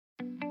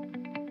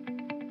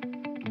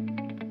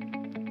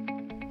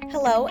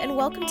Hello, and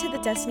welcome to the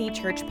Destiny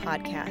Church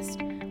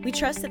podcast. We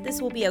trust that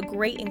this will be a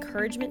great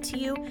encouragement to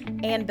you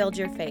and build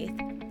your faith.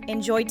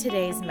 Enjoy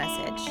today's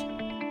message.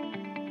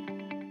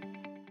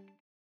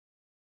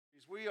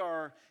 We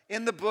are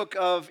in the book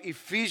of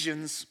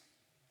Ephesians,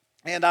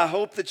 and I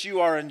hope that you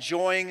are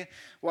enjoying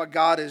what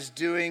God is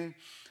doing.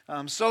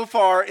 So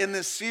far in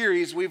this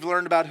series, we've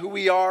learned about who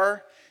we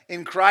are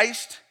in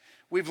Christ.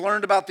 We've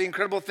learned about the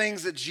incredible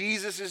things that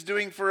Jesus is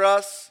doing for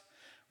us.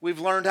 We've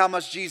learned how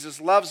much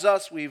Jesus loves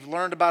us. We've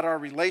learned about our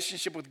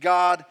relationship with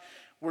God.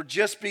 We're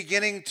just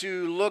beginning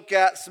to look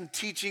at some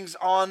teachings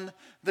on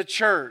the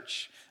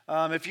church.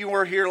 If you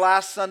were here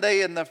last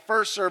Sunday in the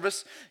first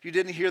service, you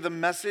didn't hear the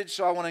message,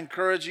 so I want to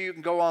encourage you. You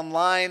can go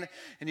online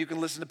and you can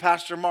listen to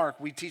Pastor Mark.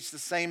 We teach the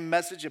same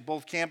message at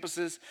both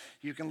campuses.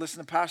 You can listen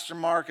to Pastor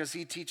Mark as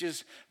he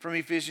teaches from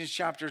Ephesians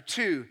chapter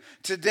 2.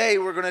 Today,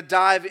 we're going to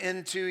dive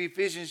into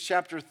Ephesians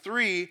chapter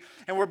 3,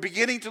 and we're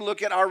beginning to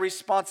look at our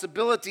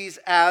responsibilities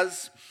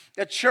as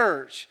a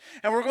church.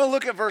 And we're going to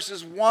look at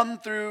verses 1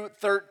 through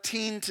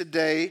 13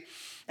 today.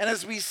 And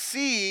as we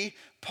see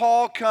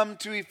Paul come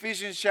to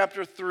Ephesians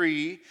chapter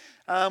 3,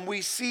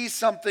 we see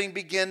something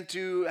begin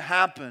to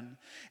happen.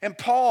 And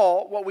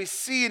Paul, what we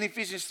see in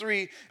Ephesians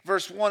 3,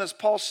 verse 1, is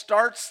Paul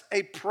starts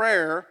a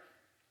prayer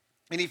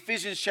in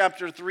Ephesians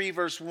chapter 3,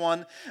 verse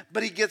 1,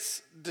 but he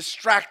gets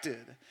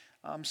distracted.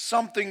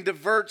 Something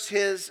diverts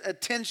his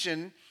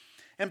attention,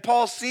 and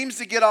Paul seems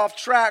to get off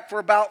track for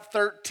about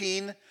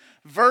 13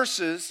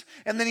 verses,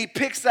 and then he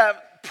picks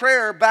that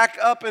prayer back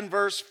up in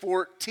verse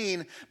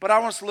 14. But I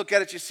want us to look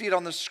at it. You see it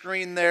on the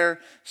screen there,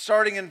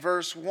 starting in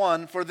verse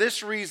 1. For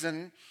this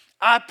reason,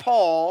 I,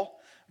 Paul,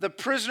 the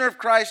prisoner of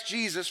Christ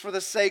Jesus, for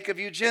the sake of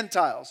you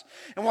Gentiles.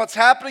 And what's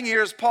happening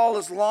here is Paul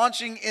is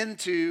launching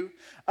into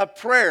a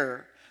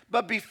prayer.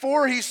 But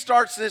before he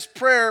starts this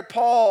prayer,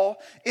 Paul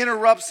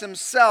interrupts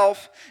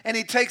himself and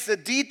he takes a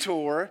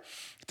detour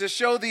to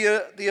show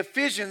the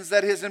Ephesians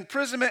that his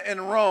imprisonment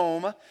in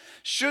Rome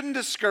shouldn't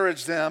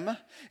discourage them.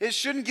 It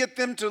shouldn't get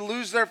them to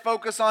lose their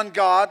focus on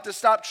God, to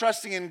stop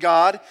trusting in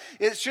God.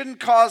 It shouldn't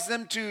cause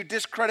them to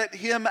discredit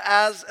him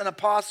as an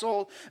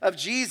apostle of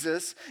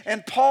Jesus.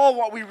 And Paul,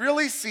 what we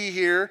really see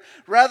here,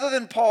 rather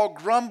than Paul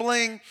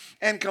grumbling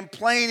and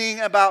complaining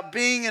about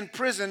being in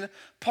prison,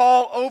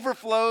 Paul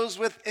overflows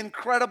with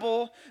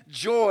incredible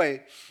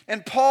joy.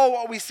 And Paul,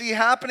 what we see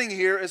happening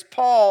here is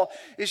Paul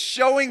is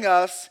showing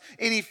us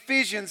in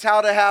Ephesians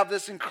how to have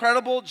this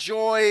incredible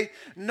joy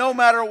no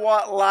matter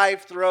what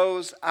life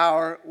throws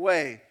our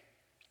way.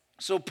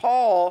 So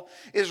Paul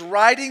is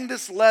writing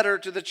this letter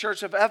to the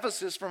church of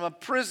Ephesus from a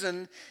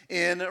prison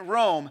in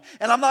Rome.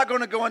 And I'm not going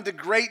to go into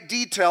great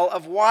detail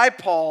of why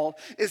Paul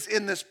is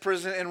in this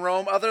prison in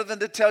Rome other than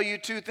to tell you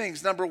two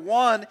things. Number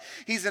one,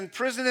 he's in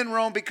prison in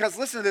Rome because,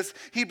 listen to this,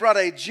 he brought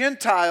a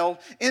Gentile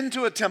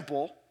into a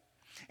temple.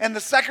 And the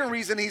second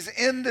reason he's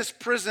in this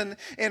prison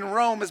in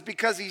Rome is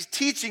because he's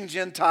teaching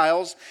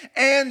Gentiles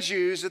and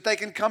Jews that they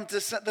can come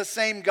to the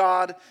same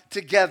God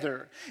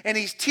together. And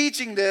he's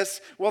teaching this,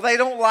 well, they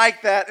don't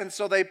like that, and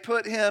so they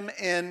put him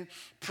in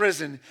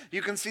prison.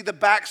 You can see the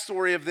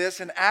backstory of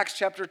this in Acts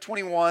chapter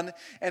 21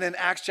 and in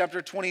Acts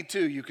chapter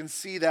 22. You can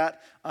see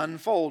that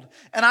unfold.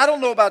 And I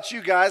don't know about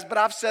you guys, but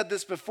I've said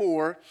this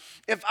before.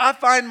 If I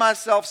find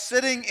myself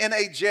sitting in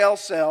a jail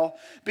cell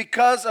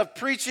because of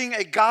preaching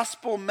a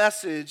gospel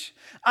message,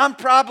 I'm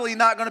probably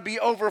not going to be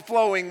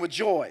overflowing with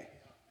joy.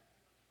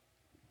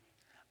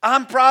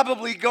 I'm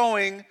probably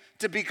going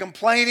to be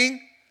complaining.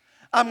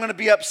 I'm going to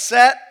be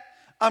upset.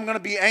 I'm going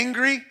to be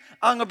angry.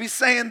 I'm going to be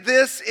saying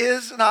this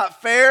is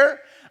not fair.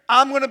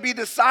 I'm going to be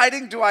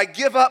deciding, do I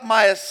give up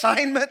my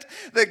assignment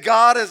that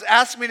God has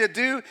asked me to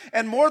do?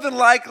 And more than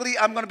likely,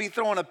 I'm going to be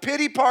throwing a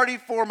pity party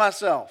for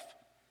myself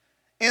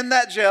in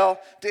that jail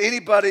to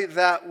anybody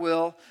that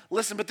will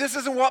listen. But this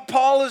isn't what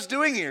Paul is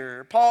doing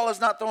here. Paul is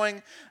not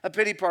throwing a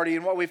pity party.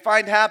 And what we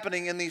find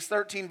happening in these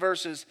 13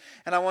 verses,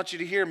 and I want you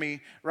to hear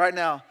me right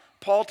now,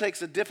 Paul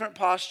takes a different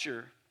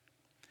posture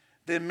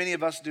than many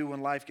of us do when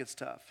life gets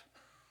tough.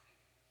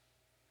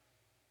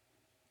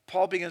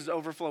 Paul begins to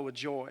overflow with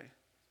joy.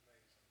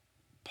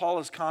 Paul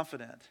is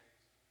confident.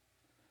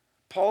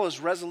 Paul is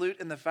resolute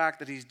in the fact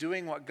that he's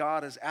doing what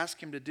God has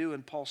asked him to do,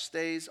 and Paul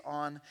stays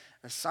on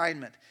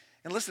assignment.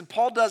 And listen,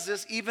 Paul does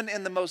this even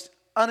in the most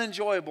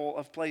unenjoyable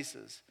of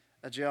places,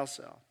 a jail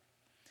cell.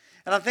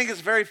 And I think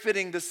it's very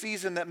fitting the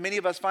season that many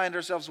of us find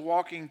ourselves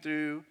walking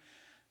through,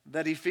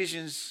 that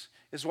Ephesians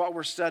is what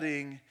we're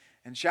studying.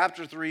 And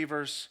chapter 3,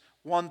 verse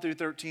 1 through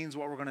 13 is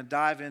what we're going to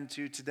dive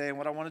into today. And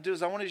what I want to do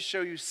is I want to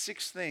show you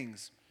 6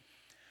 things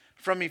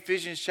from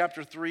Ephesians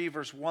chapter 3,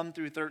 verse 1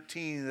 through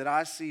 13 that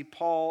I see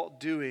Paul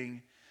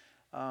doing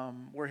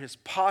where his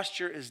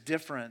posture is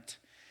different.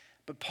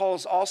 But Paul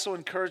is also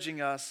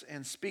encouraging us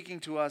and speaking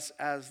to us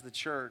as the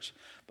church.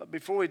 But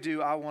before we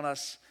do, I want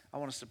us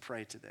to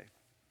pray today.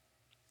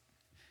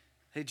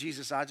 Hey,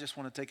 Jesus, I just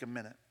want to take a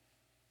minute.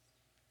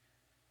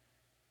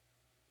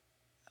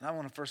 And I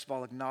want to first of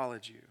all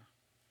acknowledge you.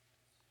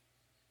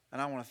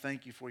 And I want to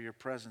thank you for your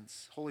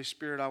presence. Holy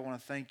Spirit, I want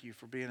to thank you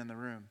for being in the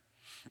room.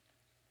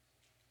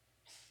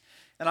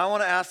 And I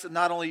want to ask that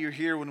not only you're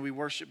here when we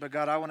worship, but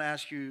God, I want to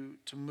ask you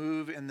to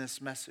move in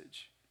this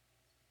message.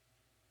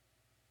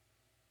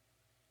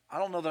 I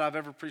don't know that I've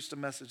ever preached a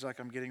message like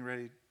I'm getting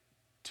ready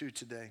to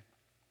today,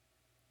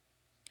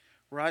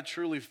 where I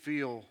truly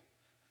feel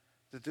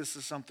that this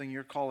is something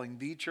you're calling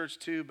the church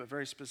to, but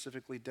very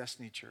specifically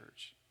Destiny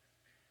Church.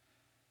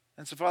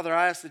 And so, Father,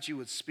 I ask that you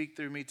would speak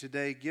through me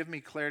today, give me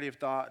clarity of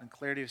thought and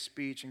clarity of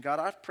speech. And God,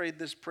 I've prayed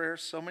this prayer,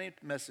 so many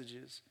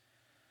messages.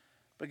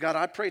 But God,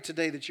 I pray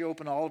today that you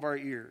open all of our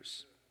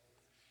ears.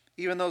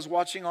 Even those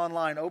watching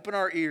online, open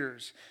our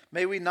ears.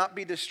 May we not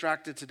be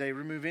distracted today.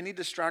 Remove any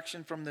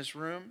distraction from this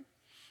room.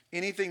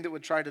 Anything that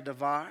would try to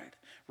divide,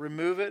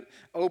 remove it.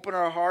 Open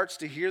our hearts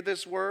to hear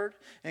this word.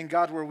 And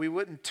God, where we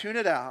wouldn't tune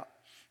it out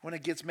when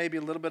it gets maybe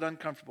a little bit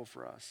uncomfortable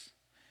for us.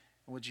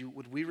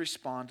 Would we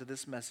respond to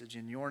this message?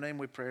 In your name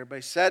we pray.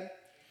 Everybody said,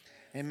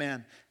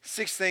 amen.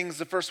 6 things.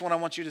 The first one I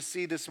want you to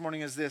see this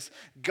morning is this.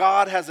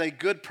 God has a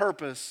good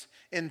purpose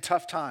in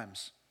tough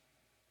times.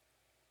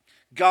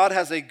 God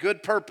has a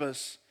good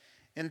purpose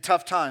in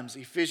tough times.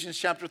 Ephesians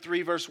chapter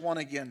 3, verse 1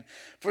 again.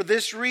 For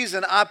this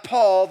reason, I,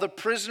 Paul, the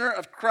prisoner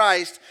of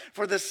Christ,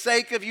 for the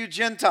sake of you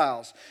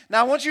Gentiles.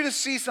 Now I want you to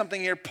see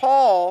something here.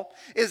 Paul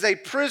is a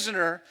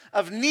prisoner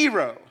of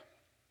Nero.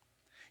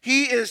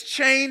 He is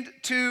chained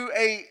to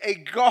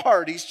a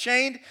guard. He's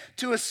chained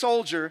to a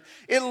soldier.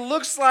 It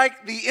looks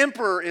like the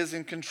emperor is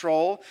in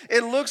control.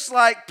 It looks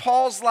like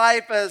Paul's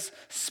life has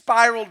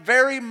spiraled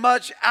very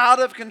much out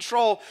of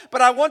control.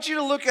 But I want you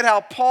to look at how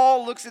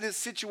Paul looks at his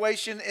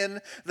situation in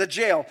the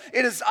jail.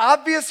 It is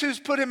obvious who's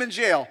put him in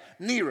jail.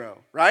 Nero,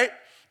 right?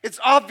 It's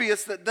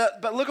obvious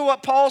but look at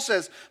what Paul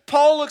says.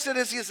 Paul looks at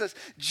this, he says,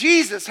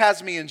 Jesus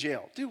has me in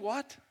jail. Do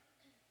what?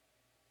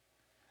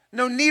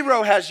 No,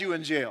 Nero has you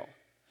in jail.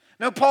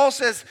 No, Paul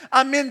says,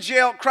 I'm in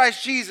jail.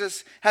 Christ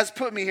Jesus has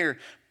put me here.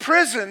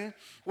 Prison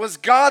was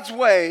God's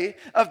way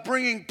of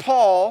bringing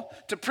Paul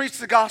to preach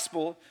the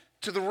gospel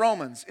to the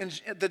Romans,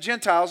 and the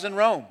Gentiles in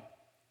Rome.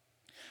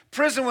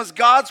 Prison was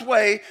God's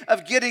way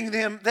of getting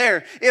them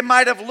there. It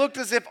might have looked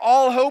as if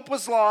all hope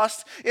was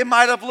lost. It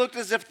might have looked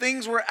as if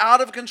things were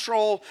out of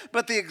control,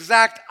 but the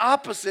exact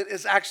opposite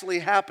is actually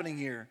happening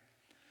here.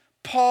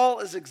 Paul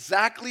is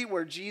exactly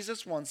where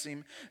Jesus wants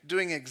him,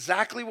 doing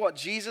exactly what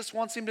Jesus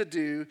wants him to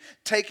do,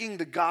 taking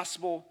the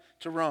gospel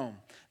to Rome.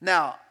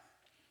 Now,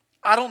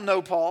 I don't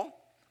know Paul.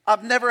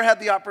 I've never had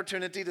the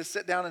opportunity to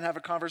sit down and have a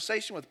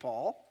conversation with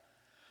Paul.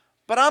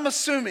 But I'm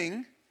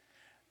assuming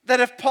that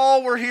if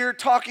Paul were here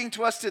talking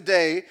to us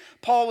today,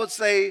 Paul would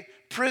say,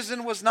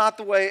 prison was not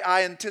the way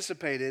I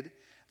anticipated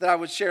that I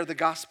would share the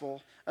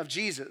gospel of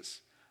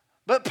Jesus.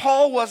 But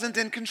Paul wasn't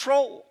in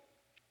control.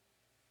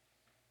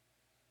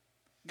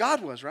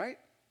 God was, right?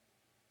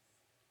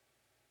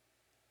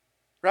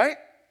 Right?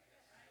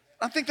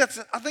 I think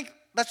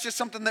that's just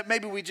something that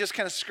maybe we just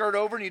kind of skirt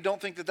over and you don't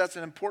think that that's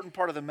an important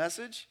part of the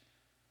message.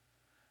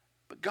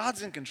 But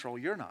God's in control,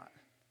 you're not.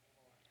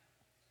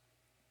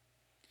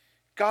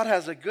 God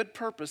has a good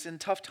purpose in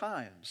tough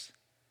times.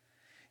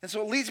 And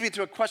so it leads me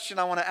to a question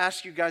I want to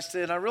ask you guys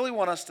today, and I really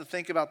want us to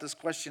think about this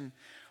question.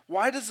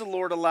 Why does the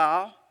Lord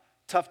allow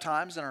tough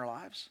times in our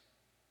lives?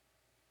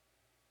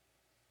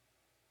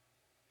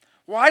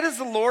 Why does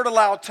the Lord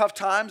allow tough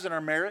times in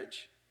our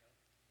marriage?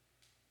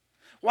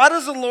 Why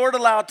does the Lord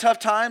allow tough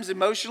times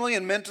emotionally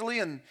and mentally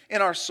and in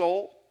our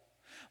soul?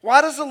 Why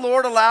does the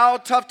Lord allow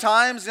tough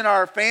times in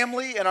our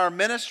family, in our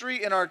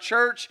ministry, in our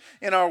church,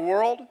 in our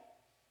world?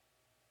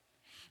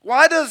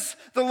 Why does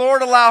the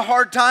Lord allow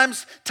hard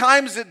times,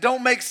 times that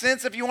don't make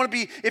sense? If you want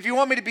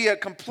me to be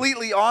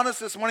completely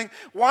honest this morning,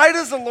 why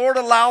does the Lord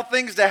allow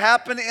things to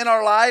happen in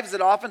our lives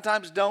that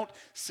oftentimes don't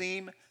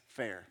seem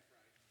fair?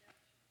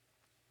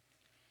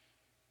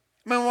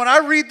 I mean, when I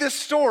read this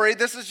story,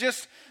 this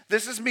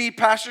is me,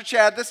 Pastor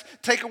Chad. This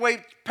take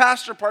away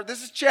pastor part.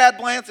 This is Chad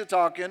Blancett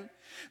talking.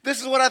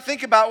 This is what I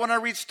think about when I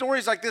read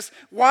stories like this.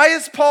 Why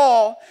is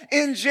Paul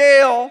in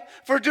jail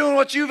for doing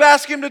what you've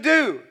asked him to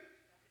do?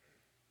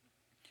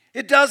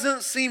 It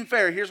doesn't seem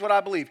fair. Here's what I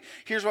believe.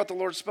 Here's what the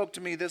Lord spoke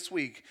to me this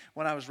week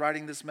when I was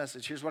writing this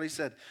message. Here's what he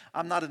said.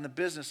 I'm not in the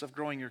business of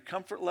growing your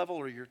comfort level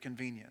or your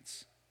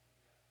convenience.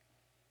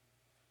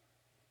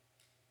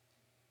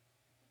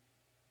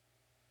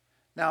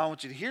 Now, I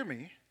want you to hear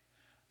me.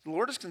 The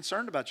Lord is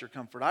concerned about your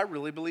comfort. I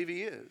really believe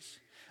he is.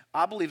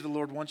 I believe the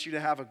Lord wants you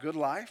to have a good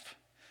life.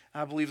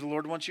 I believe the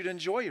Lord wants you to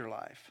enjoy your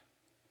life.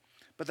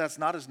 But that's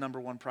not his number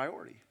one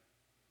priority.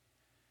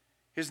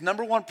 His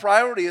number one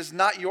priority is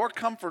not your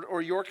comfort or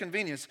your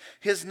convenience.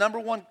 His number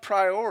one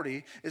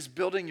priority is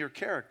building your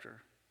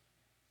character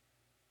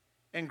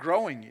and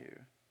growing you.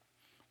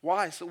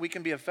 Why? So we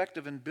can be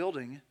effective in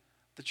building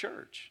the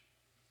church.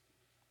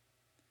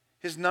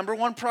 His number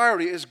one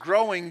priority is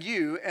growing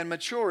you and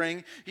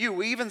maturing you.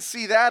 We even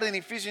see that in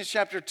Ephesians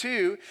chapter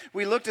 2.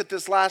 We looked at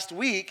this last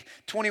week,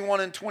 21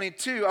 and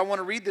 22. I want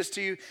to read this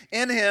to you.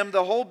 In him,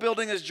 the whole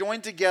building is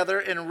joined together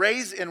and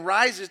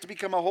rises to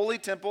become a holy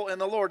temple in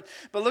the Lord.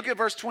 But look at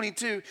verse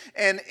 22.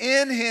 And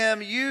in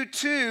him, you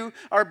too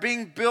are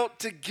being built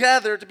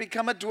together to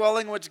become a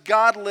dwelling in which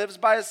God lives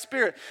by his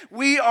Spirit.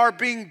 We are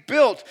being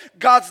built.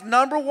 God's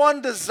number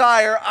one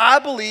desire, I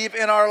believe,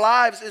 in our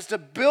lives is to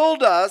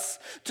build us,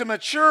 to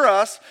mature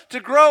us, to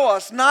grow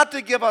us, not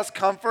to give us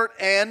comfort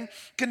and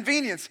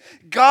convenience.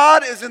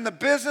 God is in the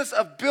business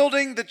of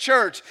building the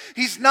church.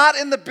 He's not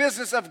in the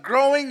business of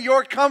growing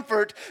your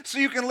comfort so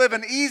you can live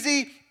an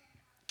easy,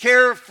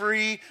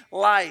 carefree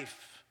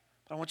life.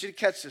 But I want you to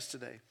catch this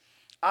today.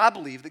 I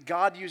believe that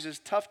God uses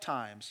tough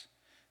times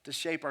to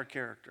shape our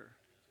character.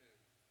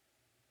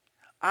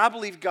 I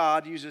believe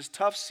God uses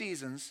tough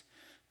seasons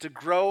to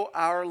grow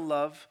our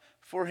love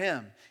for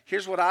him.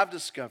 Here's what I've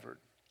discovered.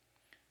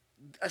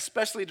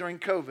 Especially during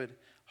COVID,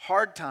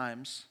 hard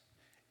times,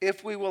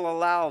 if we will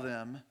allow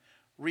them,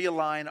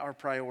 realign our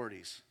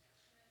priorities.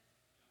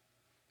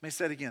 Let me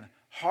say it again.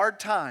 Hard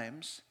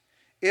times,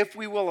 if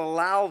we will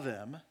allow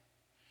them.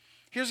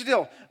 Here's the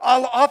deal.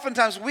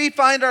 Oftentimes we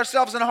find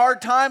ourselves in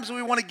hard times and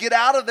we want to get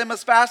out of them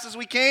as fast as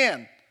we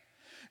can.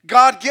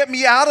 God, get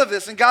me out of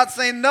this. And God's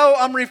saying, no,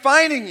 I'm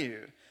refining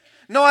you.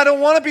 No, I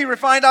don't want to be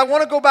refined. I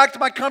want to go back to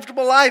my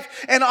comfortable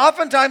life. And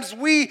oftentimes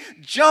we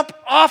jump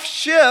off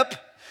ship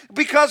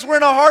because we're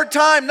in a hard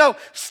time. No,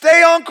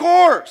 stay on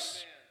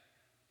course.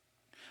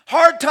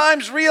 Hard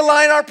times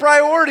realign our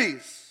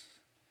priorities.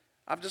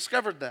 I've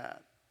discovered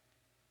that.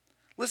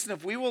 Listen,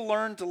 if we will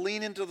learn to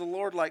lean into the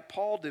Lord like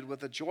Paul did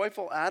with a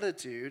joyful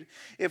attitude,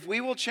 if we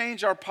will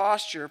change our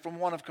posture from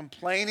one of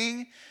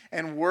complaining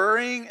and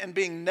worrying and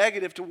being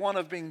negative to one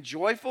of being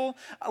joyful,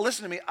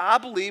 listen to me, I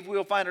believe we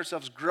will find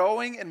ourselves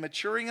growing and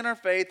maturing in our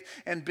faith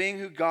and being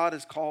who God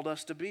has called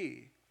us to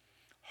be.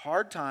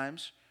 Hard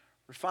times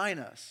refine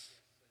us.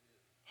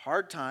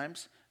 Hard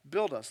times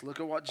build us. Look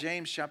at what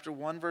James chapter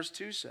 1 verse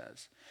 2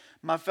 says.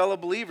 My fellow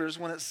believers,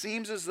 when it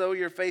seems as though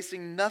you're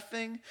facing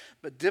nothing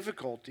but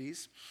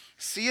difficulties,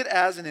 see it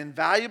as an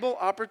invaluable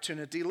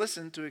opportunity,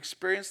 listen, to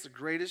experience the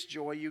greatest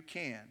joy you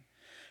can.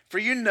 For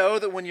you know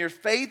that when your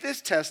faith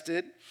is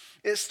tested,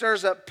 it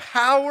stirs up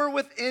power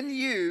within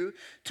you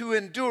to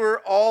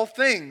endure all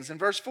things. In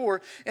verse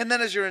 4, and then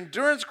as your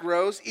endurance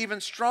grows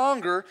even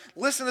stronger,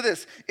 listen to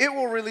this, it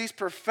will release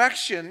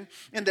perfection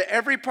into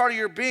every part of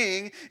your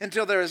being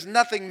until there is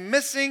nothing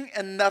missing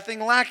and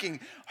nothing lacking.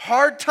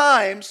 Hard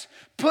times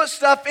put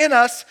stuff in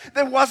us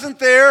that wasn't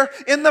there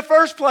in the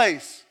first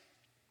place.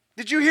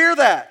 Did you hear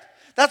that?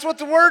 That's what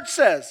the word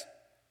says.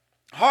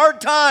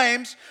 Hard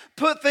times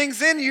put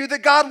things in you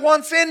that God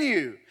wants in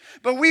you.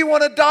 But we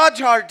want to dodge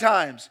hard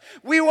times.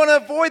 We want to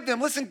avoid them.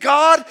 Listen,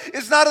 God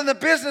is not in the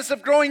business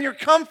of growing your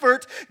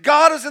comfort.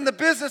 God is in the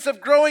business of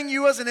growing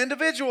you as an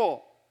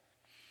individual.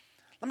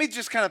 Let me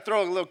just kind of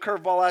throw a little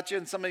curveball at you,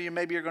 and some of you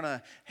maybe are going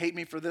to hate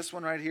me for this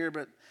one right here,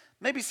 but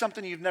maybe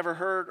something you've never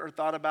heard or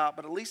thought about,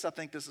 but at least I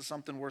think this is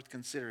something worth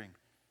considering.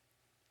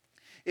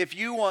 If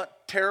you want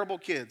terrible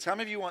kids, how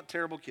many of you want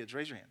terrible kids?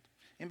 Raise your hand.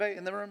 Anybody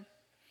in the room?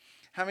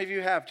 How many of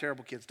you have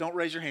terrible kids? Don't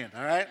raise your hand,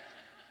 all right?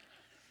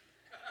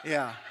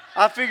 Yeah,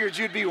 I figured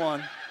you'd be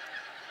one.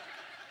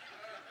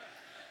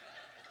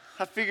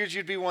 I figured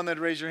you'd be one that'd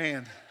raise your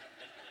hand.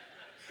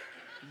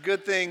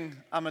 Good thing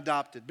I'm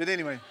adopted. But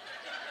anyway.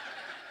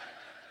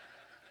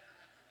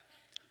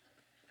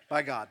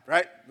 By God,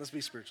 right? Let's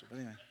be spiritual. But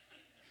anyway.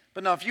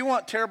 But no, if you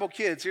want terrible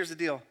kids, here's the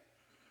deal.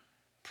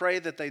 Pray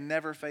that they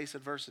never face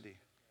adversity.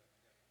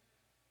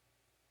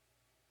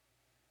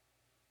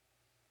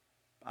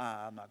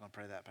 I'm not going to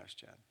pray that,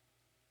 Pastor Chad.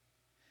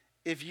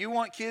 If you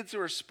want kids who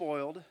are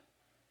spoiled,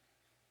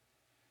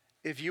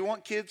 if you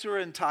want kids who are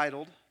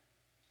entitled,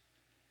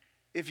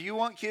 if you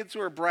want kids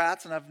who are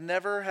brats, and I've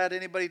never had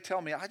anybody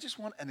tell me, I just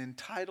want an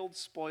entitled,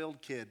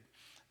 spoiled kid.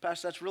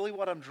 Pastor, that's really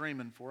what I'm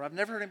dreaming for. I've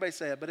never heard anybody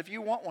say it, but if you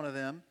want one of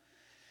them,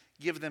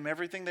 give them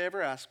everything they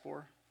ever ask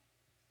for.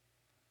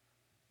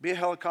 Be a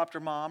helicopter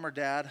mom or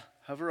dad,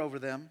 hover over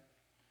them,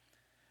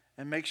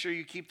 and make sure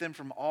you keep them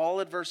from all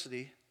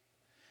adversity.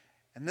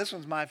 And this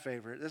one's my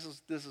favorite. This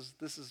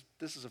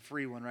is a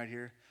free one right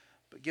here.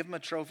 But give them a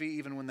trophy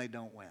even when they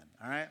don't win.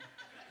 All right?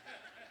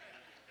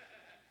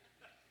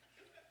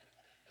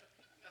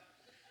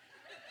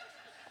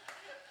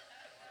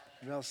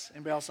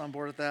 Anybody else on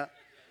board with that?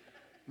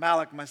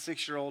 Malik, my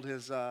 6-year-old,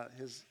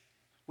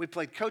 we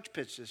played coach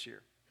pitch this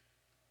year.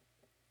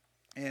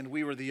 And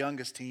we were the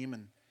youngest team,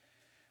 and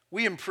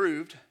we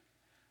improved.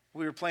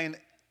 We were playing,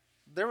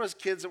 there was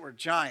kids that were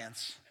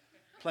giants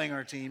playing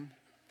our team.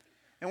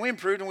 And we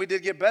improved and we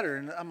did get better.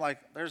 And I'm like,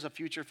 there's a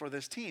future for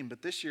this team.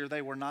 But this year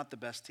they were not the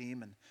best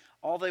team. And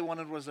all they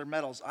wanted was their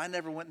medals. I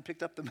never went and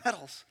picked up the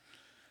medals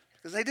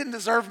because they didn't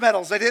deserve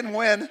medals. They didn't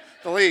win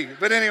the league.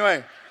 But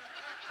anyway,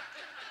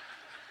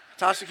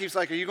 Tasha keeps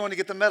like, are you going to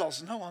get the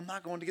medals? No, I'm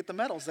not going to get the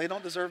medals. They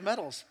don't deserve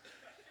medals.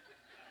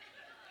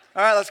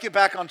 All right, let's get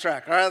back on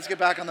track. All right, let's get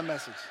back on the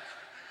message.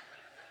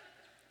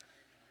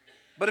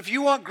 But if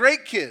you want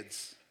great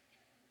kids,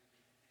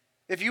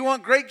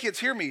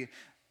 hear me.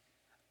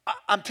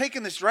 I'm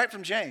taking this right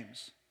from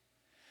James.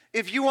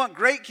 If you want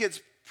great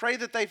kids, pray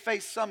that they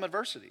face some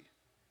adversity.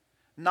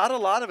 Not a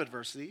lot of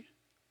adversity,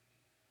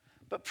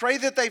 but pray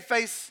that they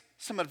face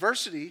some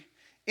adversity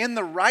in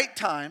the right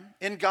time,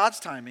 in God's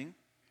timing,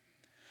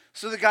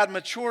 so that God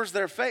matures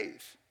their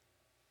faith.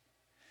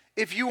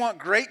 If you want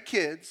great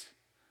kids,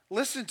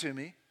 listen to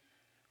me,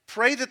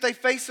 pray that they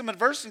face some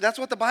adversity. That's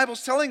what the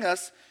Bible's telling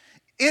us.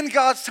 In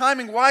God's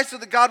timing. Why? So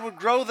that God would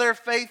grow their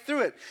faith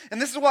through it.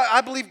 And this is what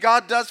I believe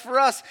God does for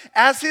us.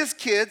 As His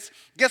kids,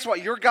 guess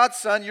what? You're God's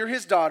son, you're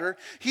His daughter.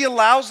 He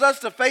allows us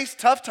to face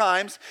tough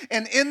times,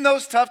 and in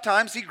those tough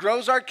times, He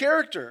grows our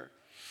character.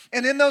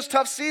 And in those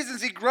tough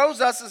seasons, He grows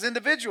us as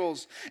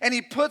individuals. And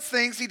He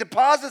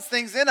deposits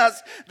things in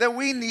us that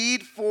we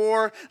need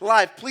for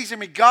life. Please hear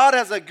me. God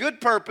has a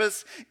good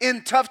purpose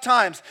in tough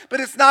times.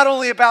 But it's not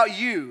only about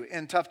you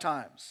in tough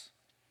times.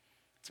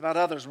 It's about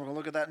others, and we're going to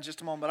look at that in just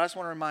a moment. But I just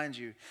want to remind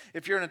you,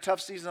 if you're in a tough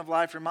season of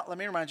life, let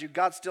me remind you,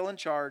 God's still in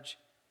charge.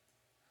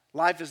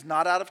 Life is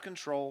not out of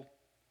control.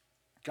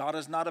 God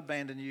has not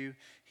abandoned you.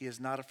 He has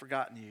not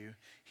forgotten you.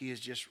 He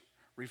is just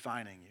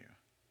refining you.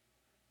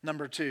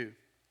 Number 2,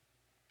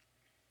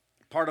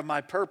 part of my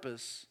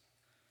purpose,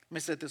 let me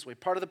say it this way,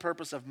 part of the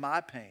purpose of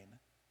my pain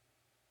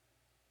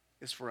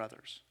is for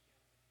others.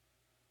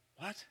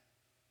 What?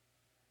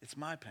 It's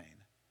my pain.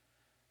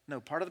 No,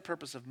 part of the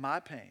purpose of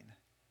my pain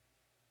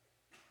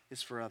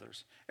is for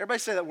others. Everybody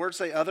say that word,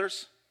 say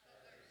others.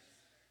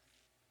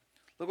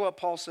 Look at what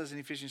Paul says in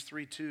Ephesians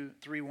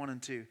 3:1 and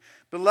 2.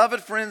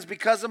 Beloved friends,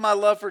 because of my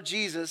love for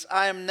Jesus,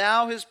 I am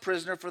now His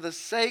prisoner for the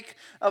sake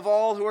of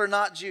all who are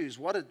not Jews.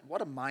 What a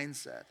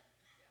mindset.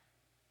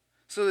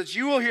 So that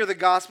you will hear the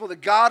gospel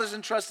that God has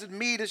entrusted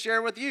me to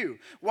share with you.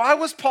 Why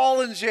was Paul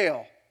in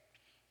jail?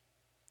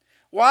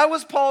 Why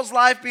was Paul's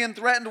life being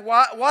threatened?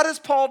 What has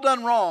Paul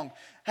done wrong?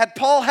 Had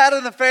Paul had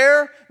an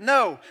affair?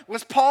 No.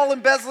 Was Paul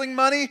embezzling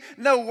money?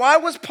 No. Why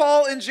was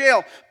Paul in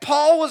jail?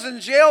 Paul was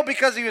in jail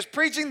because he was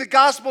preaching the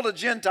gospel to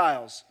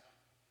Gentiles.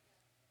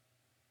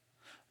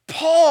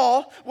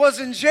 Paul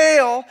was in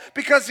jail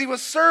because he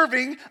was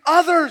serving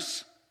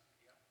others.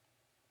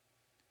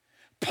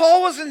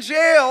 Paul was in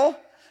jail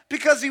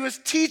because he was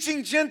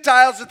teaching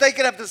Gentiles that they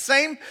could have the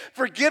same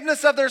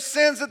forgiveness of their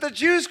sins that the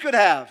Jews could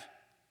have.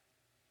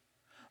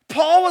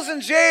 Paul was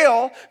in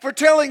jail for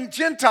telling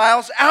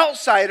Gentiles,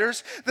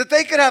 outsiders, that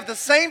they could have the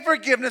same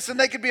forgiveness and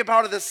they could be a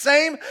part of the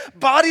same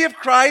body of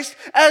Christ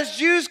as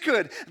Jews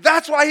could.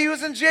 That's why he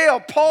was in jail.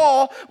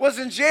 Paul was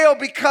in jail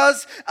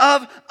because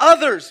of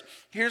others.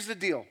 Here's the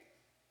deal.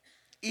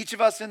 Each of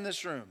us in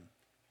this room,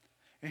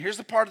 and here's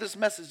the part of this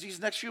message,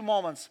 these next few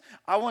moments,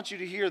 I want you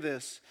to hear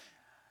this.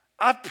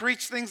 I've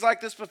preached things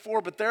like this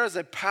before, but there is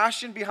a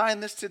passion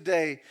behind this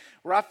today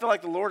where I feel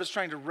like the Lord is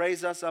trying to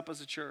raise us up as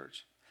a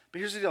church. But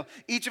here's the deal.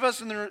 Each of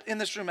us in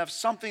this room have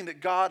something that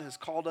God has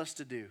called us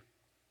to do.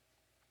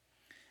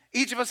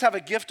 Each of us have a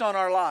gift on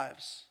our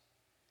lives.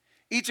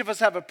 Each of us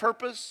have a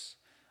purpose.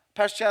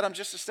 Pastor Chad, I'm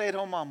just a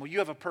stay-at-home mom. Well, you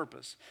have a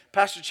purpose.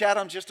 Pastor Chad,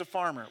 I'm just a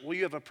farmer. Well,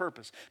 you have a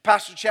purpose.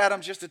 Pastor Chad,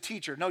 I'm just a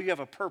teacher. No, you have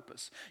a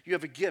purpose. You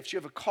have a gift. You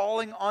have a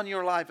calling on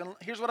your life. And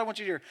here's what I want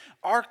you to hear.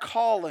 Our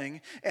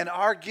calling and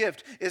our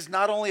gift is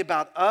not only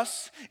about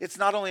us. It's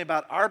not only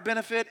about our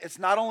benefit. It's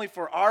not only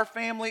for our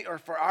family or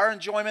for our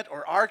enjoyment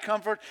or our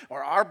comfort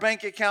or our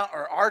bank account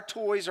or our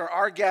toys or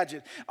our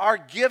gadget. Our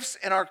gifts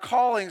and our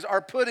callings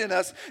are put in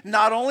us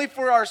not only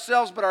for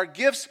ourselves, but our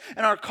gifts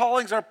and our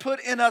callings are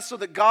put in us so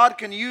that God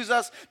can use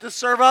us to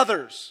serve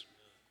others.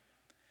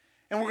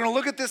 And we're going to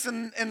look at this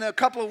in a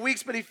couple of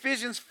weeks, but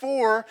Ephesians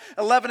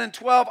 4:11 and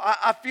 12,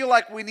 I feel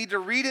like we need to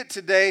read it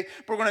today.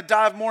 But we're going to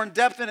dive more in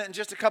depth in it in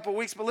just a couple of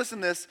weeks. But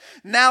listen to this.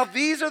 Now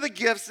these are the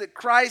gifts that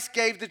Christ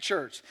gave the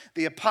church.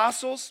 The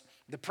apostles,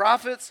 the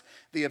prophets,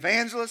 the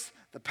evangelists,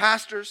 the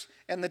pastors,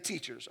 and the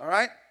teachers. All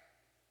right?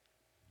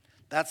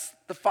 That's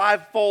the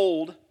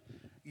fivefold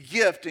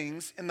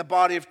giftings in the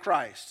body of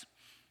Christ.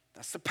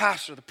 That's the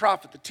pastor, the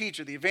prophet, the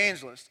teacher, the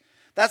evangelist.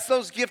 That's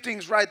those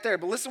giftings right there.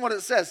 But listen what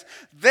it says.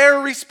 Their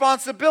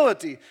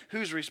responsibility.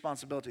 Whose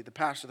responsibility? The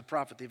pastor, the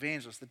prophet, the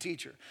evangelist, the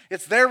teacher.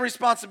 It's their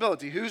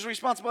responsibility. Whose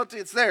responsibility?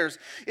 It's theirs.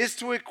 Is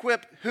to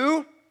equip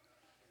who?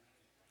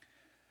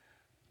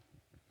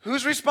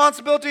 Whose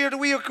responsibility do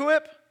we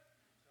equip?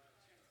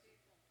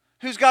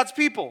 Who's God's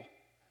people?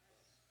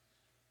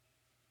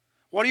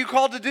 What are you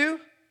called to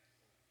do?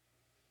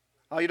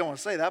 Oh, you don't want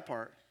to say that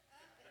part.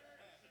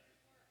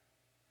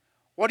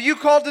 What are you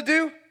called to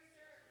do?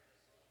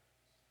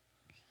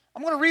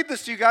 I'm going to read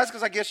this to you guys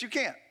because I guess you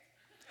can't.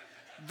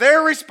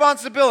 Their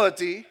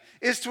responsibility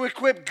is to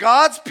equip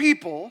God's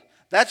people,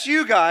 that's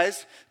you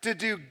guys, to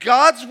do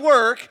God's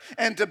work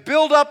and to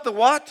build up the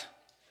what?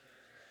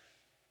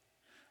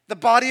 The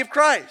body of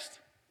Christ.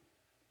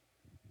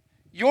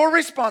 Your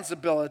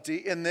responsibility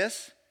in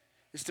this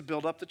is to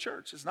build up the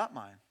church. It's not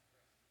mine.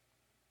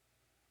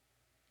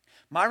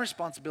 My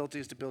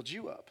responsibility is to build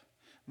you up.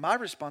 My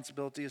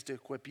responsibility is to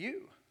equip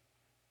you.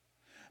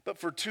 But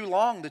for too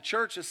long, the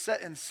church has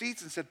sat in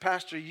seats and said,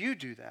 Pastor, you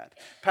do that.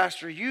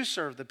 Pastor, you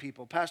serve the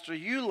people. Pastor,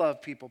 you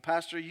love people.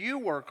 Pastor, you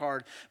work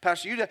hard.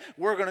 Pastor, you do.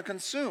 We're going to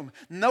consume.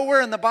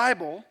 Nowhere in the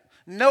Bible,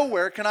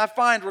 nowhere can I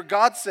find where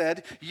God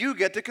said, you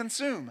get to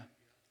consume.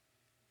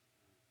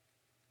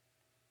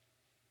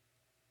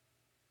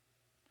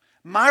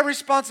 My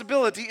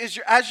responsibility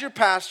as your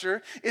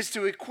pastor is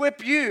to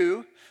equip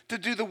you to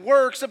do the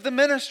works of the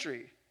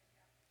ministry.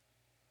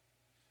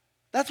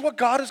 That's what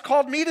God has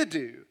called me to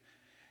do.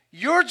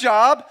 Your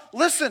job,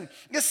 listen,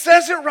 it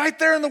says it right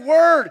there in the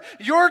Word.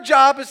 Your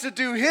job is to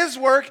do His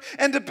work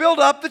and to build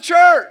up the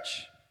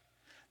church.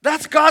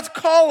 That's God's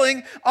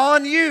calling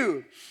on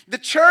you. The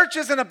church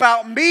isn't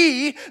about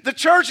me. The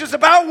church is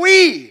about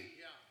we.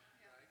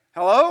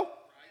 Hello?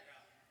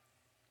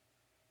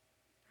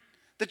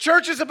 The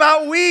church is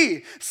about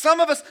we. Some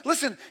of us,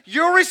 listen,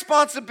 your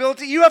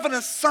responsibility, you have an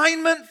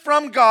assignment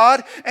from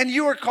God, and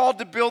you are called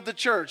to build the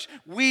church.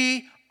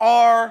 We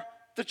are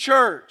the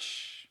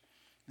church.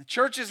 The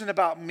church isn't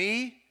about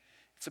me,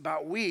 it's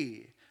about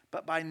we.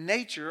 But by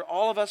nature,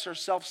 all of us are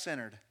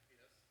self-centered.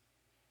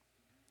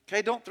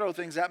 Okay, don't throw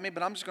things at me,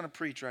 but I'm just going to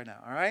preach right now,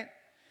 all right?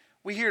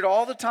 We hear it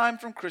all the time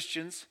from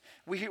Christians.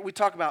 We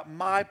talk about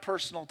my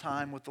personal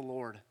time with the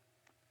Lord.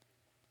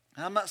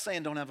 And I'm not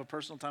saying don't have a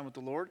personal time with the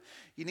Lord.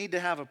 You need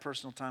to have a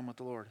personal time with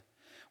the Lord.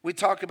 We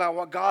talk about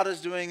what God is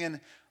doing in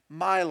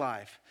my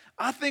life.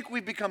 I think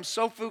we've become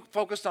so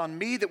focused on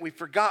me that we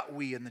forgot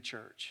we in the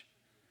church.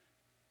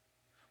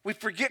 We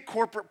forget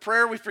corporate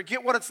prayer. We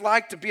forget what it's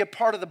like to be a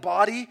part of the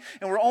body.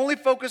 And we're only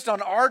focused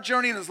on our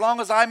journey and as long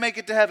as I make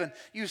it to heaven.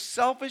 You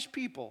selfish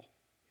people.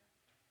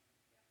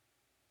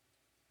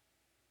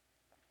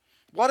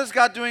 What is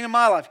God doing in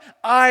my life?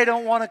 I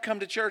don't want to come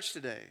to church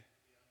today.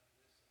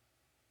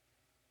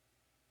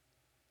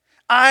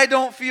 I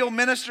don't feel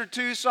ministered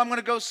to, so I'm going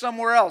to go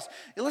somewhere else.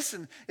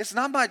 Listen, it's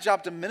not my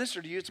job to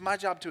minister to you. It's my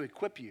job to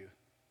equip you.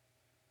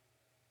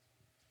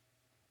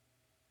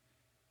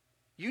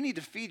 You need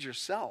to feed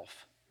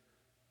yourself.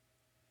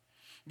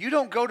 You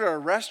don't go to a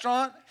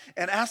restaurant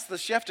and ask the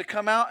chef to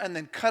come out and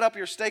then cut up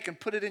your steak and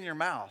put it in your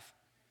mouth.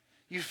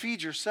 You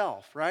feed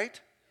yourself, right?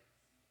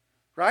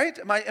 Right?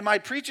 Am I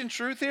preaching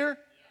truth here?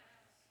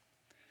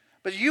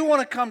 But you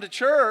want to come to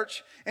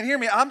church, and hear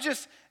me, I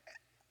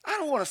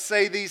don't want to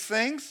say these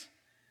things.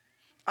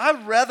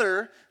 I'd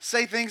rather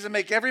say things that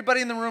make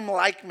everybody in the room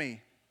like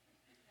me.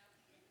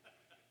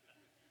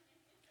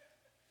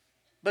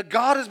 But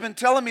God has been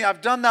telling me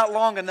I've done that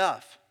long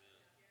enough.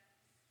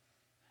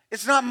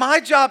 It's not my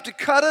job to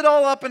cut it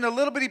all up into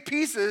little bitty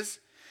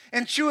pieces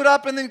and chew it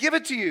up and then give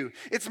it to you.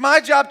 It's my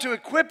job to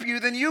equip you,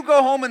 then you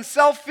go home and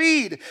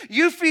self-feed.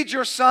 You feed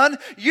your son,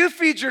 you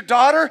feed your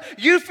daughter,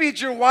 you feed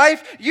your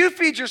wife, you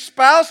feed your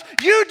spouse,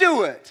 you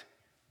do it.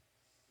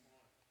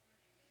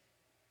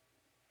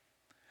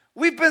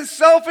 We've been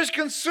selfish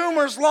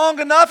consumers long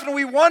enough, and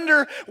we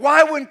wonder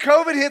why when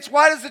COVID hits,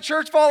 why does the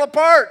church fall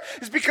apart?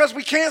 It's because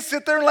we can't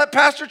sit there and let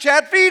Pastor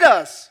Chad feed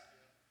us.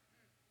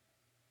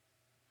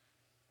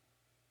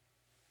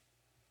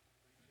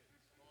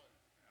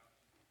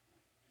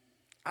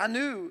 I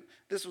knew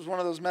this was one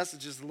of those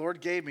messages the Lord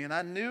gave me, and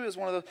I knew it was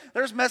one of those.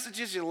 There's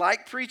messages you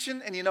like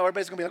preaching, and you know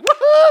everybody's going to be like,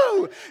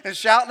 woohoo, and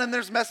shouting, and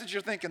there's messages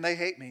you're thinking, they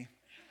hate me.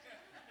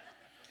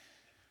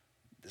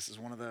 This is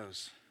one of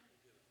those.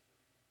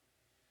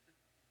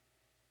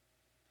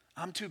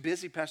 I'm too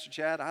busy, Pastor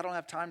Chad. I don't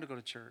have time to go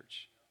to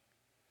church.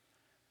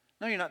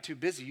 No, you're not too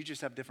busy. You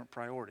just have different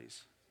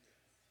priorities.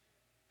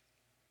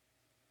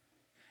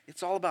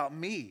 It's all about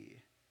me.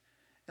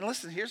 And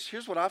listen,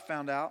 here's what I've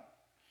found out.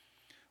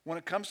 When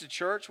it comes to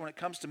church, when it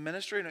comes to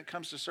ministry, when it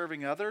comes to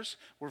serving others,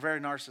 we're very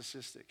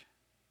narcissistic.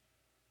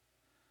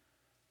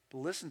 But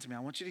listen to me. I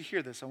want you to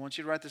hear this. I want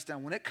you to write this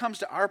down. When it comes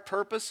to our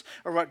purpose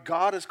or what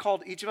God has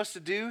called each of us to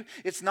do,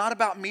 it's not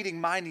about meeting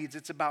my needs.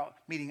 It's about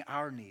meeting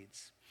our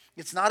needs.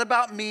 It's not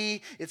about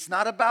me. It's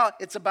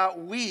about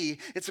we.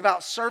 It's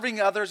about serving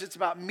others. It's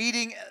about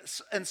meeting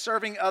and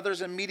serving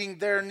others and meeting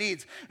their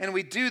needs. And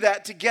we do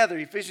that together.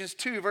 Ephesians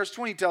 2 verse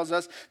 20 tells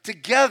us,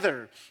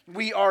 together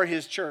we are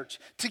His church.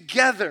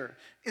 Together.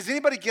 Is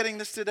anybody getting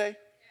this today? Yeah.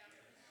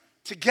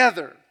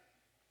 Together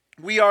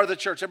we are the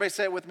church. Everybody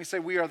say it with me. Say,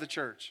 we are the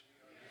church.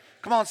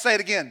 Come on, say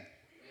it again.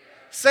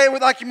 Say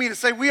it like you mean it.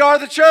 Say, we are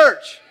the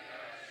church.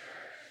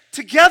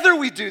 Together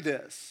we do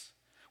this.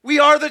 We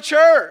are the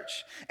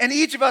church. And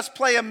each of us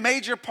play a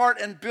major part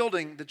in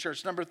building the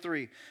church. Number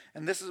 3,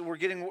 and this is we're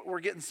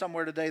getting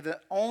somewhere today. The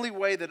only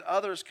way that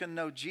others can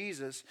know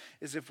Jesus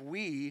is if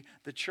we,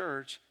 the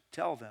church,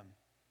 tell them.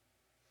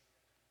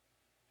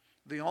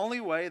 The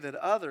only way that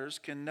others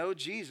can know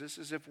Jesus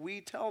is if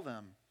we tell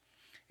them.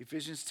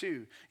 Ephesians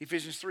 2,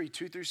 Ephesians 3,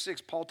 2 through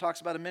 6, Paul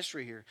talks about a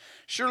mystery here.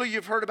 Surely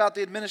you've heard about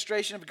the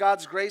administration of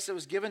God's grace that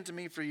was given to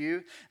me for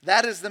you.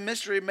 That is the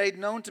mystery made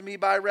known to me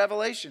by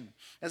revelation.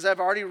 As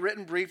I've already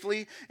written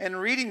briefly, and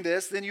reading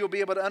this, then you'll be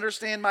able to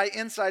understand my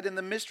insight in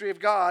the mystery of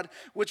God,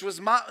 which was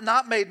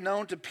not made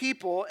known to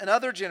people in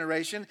other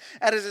generation,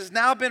 as it has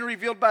now been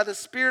revealed by the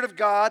Spirit of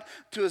God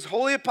to his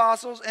holy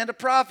apostles and to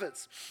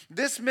prophets.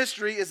 This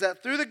mystery is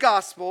that through the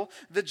gospel,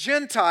 the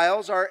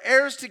Gentiles are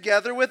heirs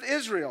together with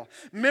Israel,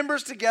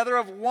 members together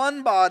of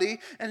one body,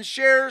 and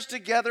sharers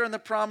together in the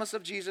promise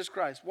of Jesus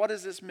Christ. What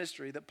is this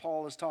mystery that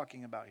Paul is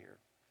talking about here?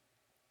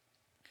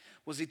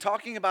 Was he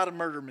talking about a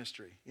murder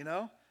mystery,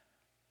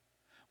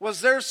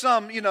 Was there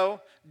some,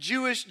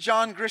 Jewish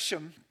John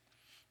Grisham,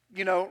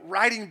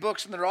 writing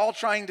books and they're all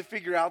trying to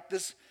figure out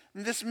this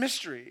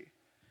mystery?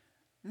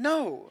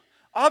 No.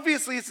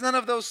 Obviously, it's none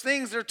of those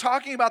things. They're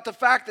talking about the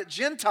fact that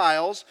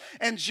Gentiles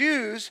and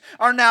Jews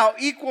are now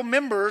equal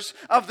members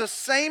of the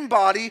same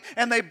body,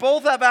 and they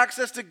both have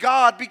access to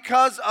God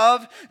because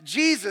of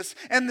Jesus.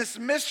 And this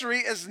mystery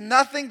is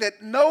nothing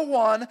that no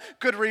one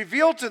could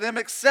reveal to them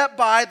except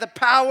by the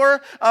power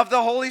of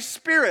the Holy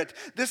Spirit.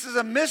 This is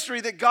a mystery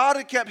that God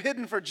had kept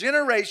hidden for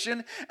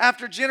generation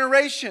after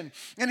generation.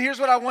 And here's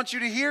what I want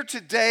you to hear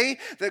today,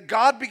 that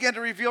God began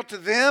to reveal to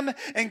them,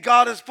 and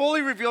God has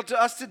fully revealed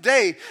to us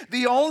today.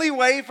 The only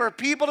way for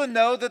people to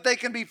know that they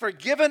can be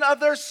forgiven of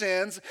their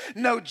sins,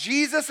 know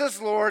Jesus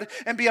as Lord,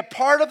 and be a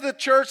part of the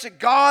church that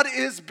God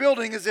is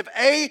building is if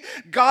A,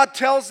 God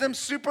tells them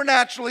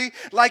supernaturally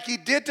like he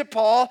did to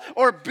Paul,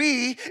 or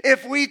B,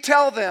 if we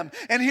tell them.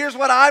 And here's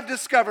what I've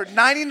discovered.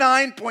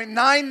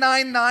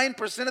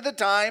 99.999% of the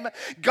time,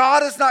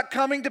 God is not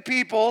coming to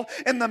people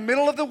in the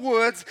middle of the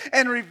woods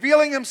and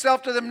revealing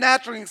himself to them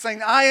naturally and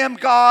saying, I am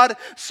God,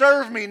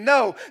 serve me.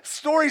 No,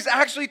 stories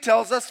actually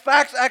tells us,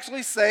 facts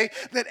actually say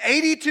that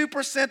 82%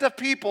 of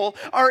people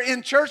are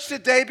in church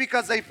today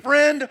because a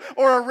friend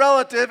or a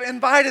relative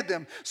invited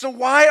them. So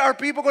why are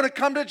people going to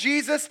come to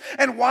Jesus,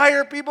 and why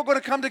are people going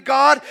to come to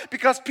God?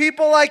 Because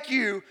people like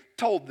you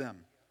told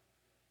them.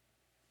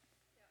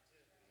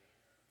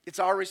 It's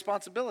our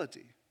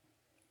responsibility.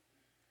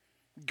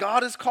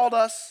 God has called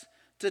us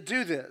to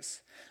do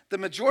this. The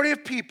majority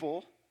of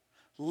people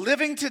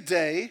living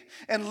today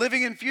and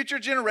living in future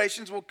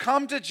generations will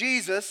come to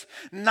Jesus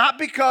not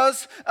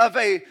because of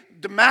a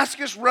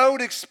Damascus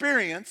Road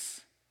experience.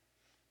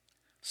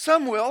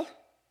 Some will.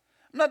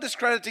 I'm not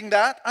discrediting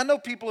that. I know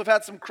people have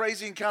had some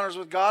crazy encounters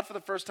with God for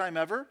the first time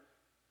ever.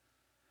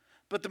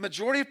 But the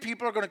majority of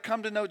people are going to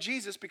come to know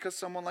Jesus because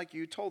someone like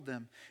you told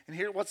them. And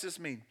here, what's this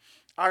mean?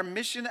 Our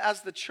mission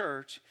as the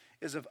church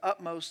is of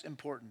utmost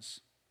importance.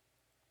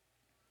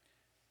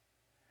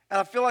 And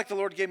I feel like the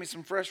Lord gave me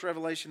some fresh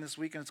revelation this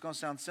week, and it's going to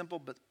sound simple,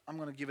 but I'm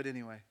going to give it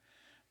anyway.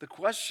 The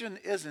question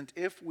isn't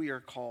if we are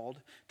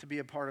called to be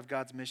a part of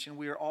God's mission.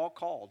 We are all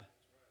called.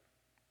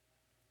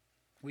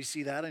 We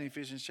see that in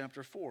Ephesians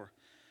chapter 4.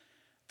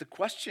 The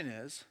question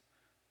is,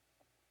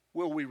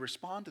 will we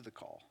respond to the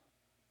call?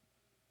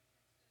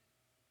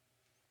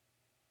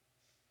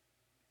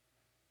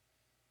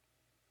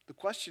 The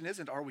question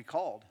isn't, are we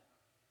called?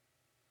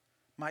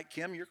 Mike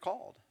Kim, you're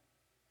called.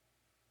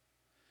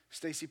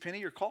 Stacy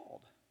Penny, you're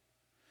called.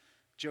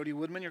 Jody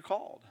Woodman, you're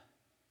called.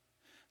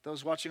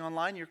 Those watching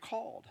online, you're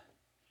called.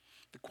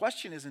 The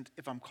question isn't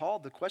if I'm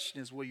called. The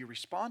question is, will you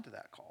respond to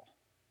that call?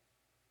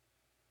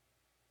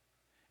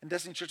 In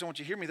Destiny Church, I want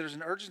you to hear me. There's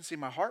an urgency in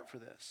my heart for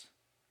this.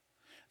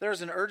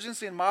 There's an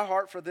urgency in my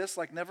heart for this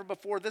like never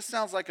before. This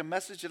sounds like a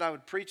message that I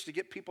would preach to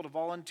get people to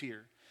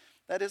volunteer.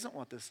 That isn't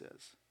what this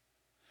is.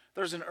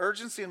 There's an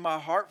urgency in my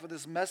heart for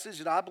this message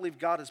that I believe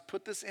God has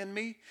put this in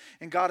me.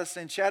 And God is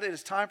saying, Chad, it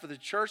is time for the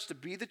church to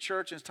be the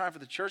church. And it's time for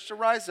the church to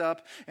rise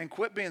up and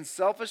quit being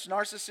selfish,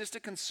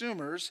 narcissistic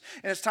consumers.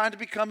 And it's time to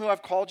become who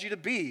I've called you to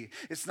be.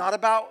 It's not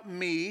about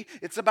me.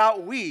 It's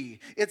about we.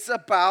 It's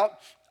about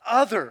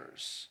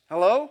others.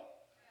 Hello?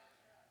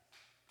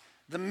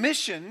 The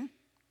mission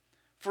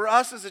for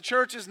us as a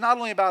church is not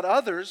only about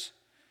others.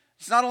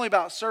 It's not only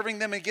about serving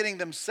them and getting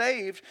them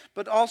saved,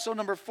 but also,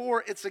 number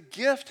 4, it's a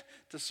gift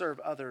to serve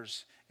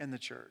others in the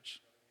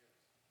church.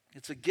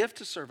 It's a gift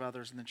to serve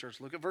others in the church.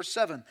 Look at verse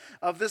 7.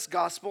 Of this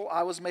gospel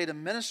I was made a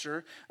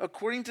minister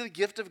according to the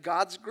gift of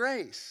God's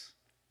grace,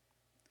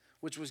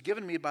 which was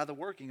given me by the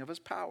working of his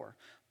power.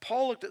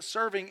 Paul looked at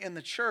serving in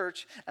the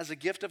church as a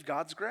gift of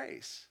God's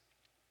grace.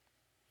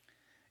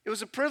 It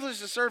was a privilege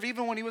to serve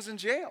even when he was in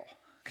jail.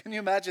 Can you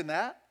imagine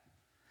that?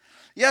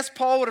 Yes,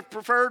 Paul would have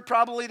preferred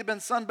probably to have been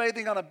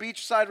sunbathing on a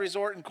beachside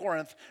resort in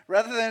Corinth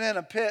rather than in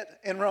a pit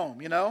in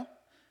Rome,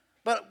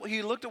 But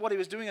he looked at what he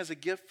was doing as a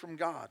gift from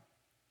God.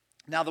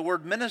 Now, the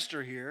word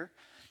minister here,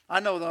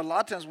 I know that a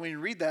lot of times when you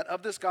read that,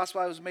 of this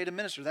gospel I was made a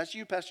minister. That's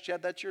you, Pastor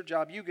Chad. That's your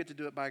job. You get to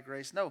do it by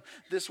grace. No,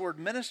 this word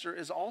minister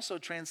is also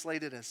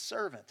translated as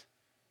servant.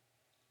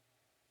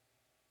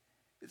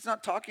 It's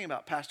not talking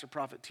about pastor,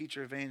 prophet,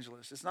 teacher,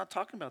 evangelist. It's not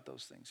talking about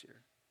those things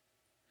here.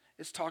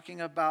 It's talking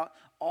about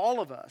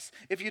all of us.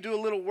 If you do a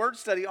little word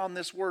study on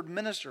this word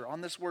minister, on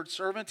this word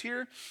servant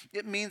here,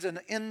 it means an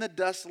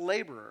in-the-dust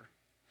laborer.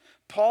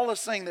 Paul is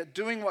saying that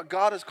doing what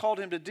God has called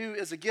him to do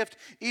is a gift,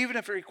 even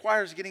if it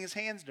requires getting his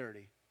hands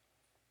dirty.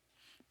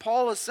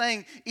 Paul is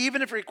saying,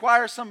 even if it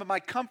requires some of my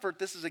comfort,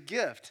 this is a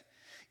gift.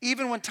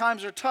 Even when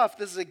times are tough,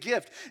 this is a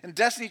gift. And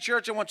Destiny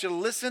Church, I want you to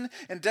listen.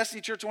 And Destiny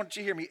Church, I want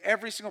you to hear me.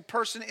 Every single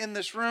person in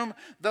this room,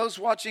 those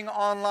watching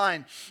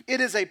online.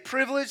 It is a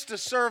privilege to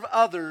serve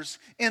others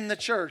in the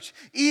church.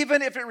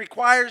 Even if it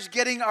requires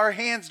getting our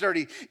hands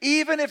dirty.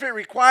 Even if it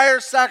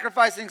requires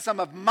sacrificing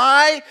some of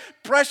my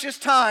precious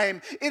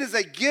time. It is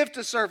a gift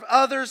to serve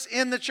others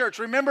in the church.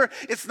 Remember,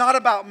 it's not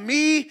about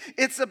me.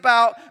 It's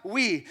about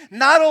we.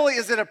 Not only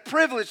is it a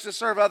privilege to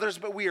serve others,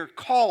 but we are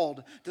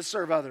called to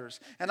serve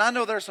others. And I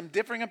know there are some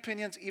differing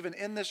opinions even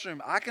in this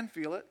room. I can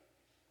feel it.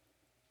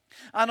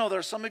 I know there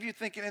are some of you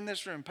thinking in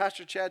this room,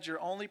 Pastor Chad, you're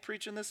only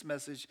preaching this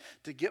message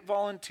to get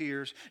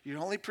volunteers. You're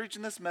only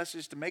preaching this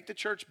message to make the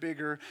church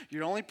bigger.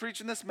 You're only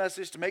preaching this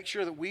message to make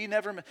sure that we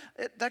never...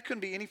 That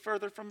couldn't be any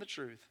further from the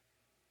truth.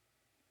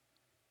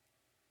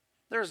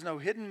 There is no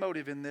hidden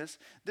motive in this.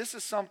 This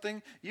is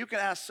something you can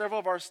ask several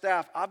of our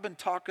staff. I've been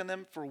talking to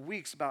them for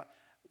weeks about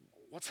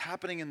what's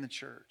happening in the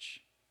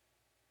church.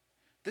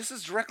 This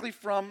is directly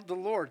from the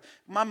Lord.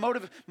 My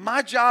motive,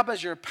 my job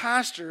as your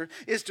pastor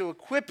is to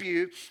equip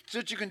you so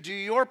that you can do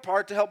your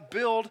part to help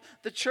build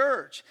the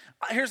church.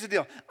 Here's the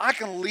deal. I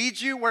can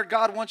lead you where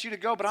God wants you to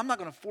go, but I'm not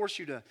going to force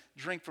you to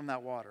drink from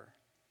that water.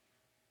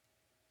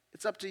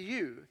 It's up to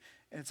you.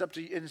 And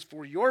it's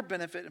for your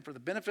benefit and for the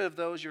benefit of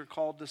those you're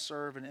called to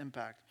serve and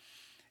impact.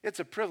 It's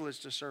a privilege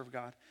to serve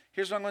God.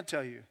 Here's what I'm going to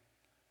tell you.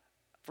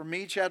 For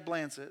me, Chad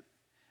Blansett,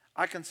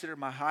 I consider it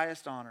my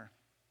highest honor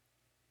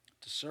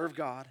to serve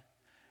God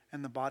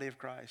and the body of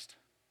Christ.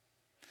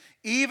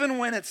 Even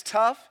when it's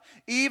tough,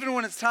 even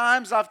when it's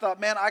times I've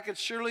thought, man, I could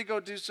surely go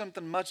do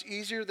something much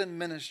easier than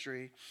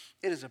ministry,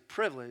 it is a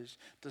privilege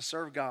to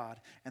serve God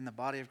and the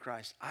body of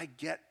Christ. I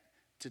get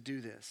to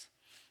do this.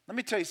 Let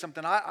me tell you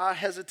something. I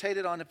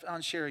hesitated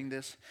on sharing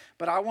this,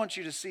 but I want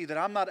you to see that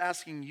I'm not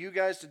asking you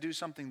guys to do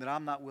something that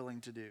I'm not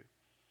willing to do.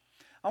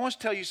 I want to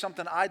tell you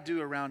something I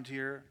do around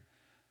here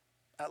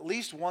at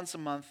least once a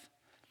month,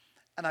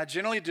 and I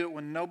generally do it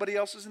when nobody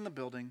else is in the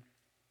building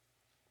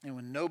and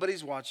when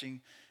nobody's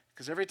watching,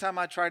 because every time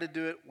I try to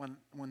do it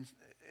when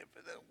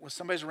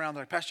somebody's around,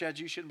 they're like, Pastor Chad,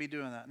 you shouldn't be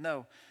doing that.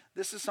 No,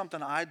 this is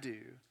something I do.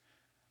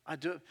 I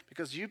do it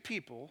because you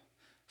people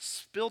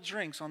spill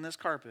drinks on this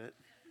carpet,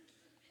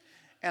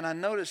 and I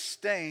notice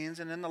stains,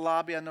 and in the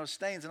lobby I notice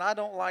stains, and I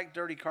don't like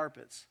dirty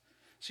carpets.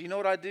 So you know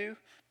what I do?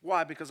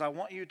 Why? Because I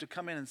want you to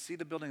come in and see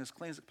the building as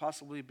clean as it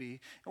possibly be.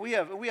 And we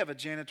have a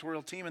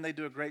janitorial team, and they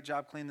do a great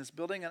job cleaning this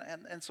building.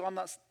 And so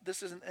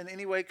this isn't in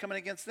any way coming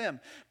against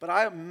them. But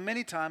I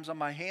many times on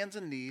my hands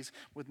and knees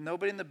with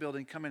nobody in the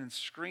building come in and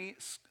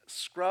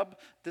scrub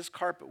this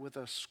carpet with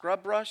a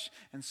scrub brush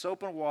and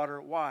soap and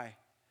water. Why?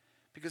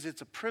 Because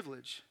it's a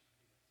privilege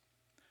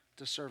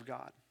to serve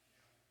God,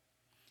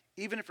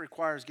 even if it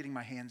requires getting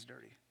my hands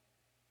dirty.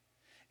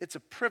 It's a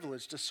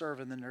privilege to serve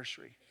in the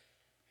nursery.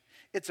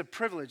 It's a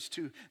privilege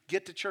to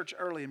get to church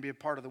early and be a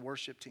part of the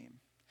worship team.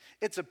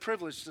 It's a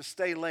privilege to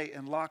stay late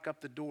and lock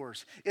up the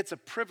doors. It's a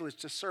privilege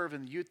to serve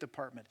in the youth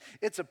department.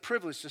 It's a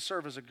privilege to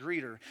serve as a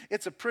greeter.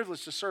 It's a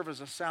privilege to serve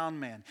as a sound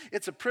man.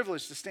 It's a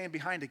privilege to stand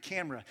behind a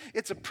camera.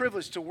 It's a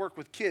privilege to work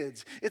with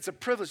kids. It's a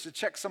privilege to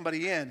check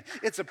somebody in.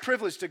 It's a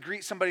privilege to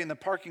greet somebody in the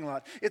parking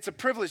lot. It's a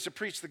privilege to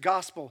preach the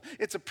gospel.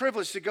 It's a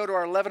privilege to go to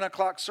our 11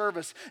 o'clock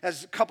service,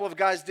 as a couple of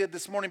guys did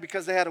this morning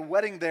because they had a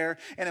wedding there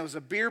and it was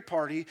a beer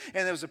party,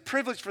 and it was a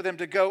privilege for them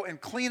to go and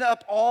clean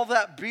up all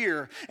that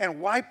beer and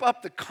wipe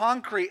up the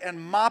concrete and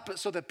mop it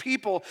so that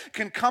people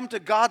can come to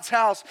God's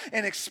house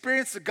and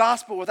experience the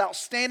gospel without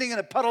standing in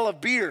a puddle of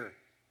beer.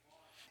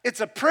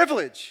 It's a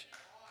privilege.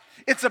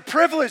 It's a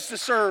privilege to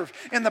serve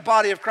in the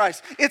body of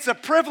Christ. It's a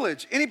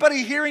privilege.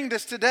 Anybody hearing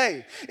this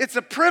today? It's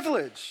a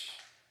privilege.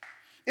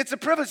 It's a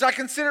privilege. I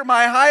consider it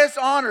my highest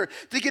honor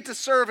to get to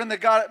serve in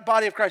the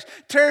body of Christ.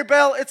 Terry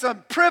Bell, it's a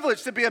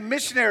privilege to be a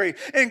missionary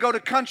and go to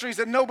countries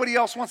that nobody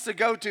else wants to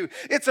go to.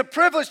 It's a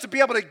privilege to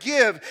be able to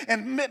give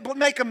and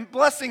make a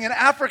blessing in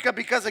Africa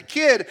because a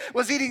kid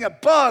was eating a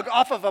bug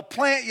off of a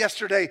plant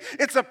yesterday.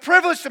 It's a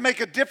privilege to make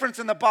a difference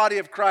in the body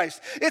of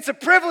Christ. It's a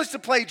privilege to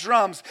play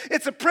drums.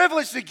 It's a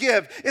privilege to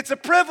give. It's a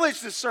privilege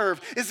to serve.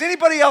 Is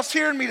anybody else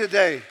hearing me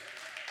today?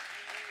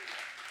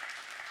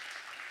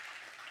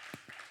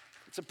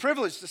 It's a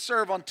privilege to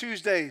serve on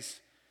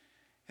Tuesdays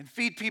and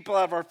feed people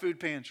out of our food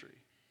pantry.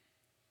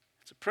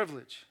 It's a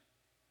privilege.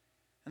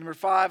 And number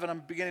 5, and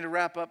I'm beginning to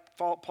wrap up,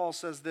 Paul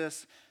says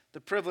this: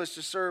 the privilege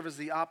to serve is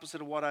the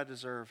opposite of what I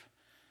deserve.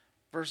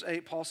 Verse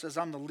 8, Paul says,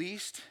 I'm the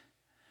least,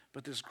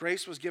 but this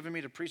grace was given me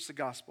to preach the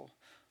gospel.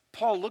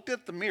 Paul looked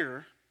at the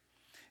mirror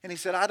and he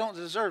said, I don't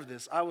deserve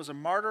this. I was a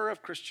martyr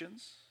of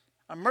Christians.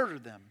 I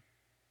murdered them.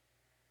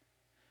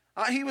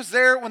 He was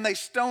there when they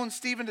stoned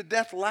Stephen to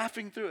death,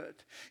 laughing through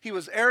it. He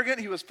was arrogant.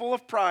 He was full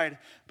of pride,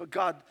 but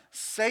God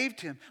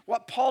saved him.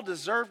 What Paul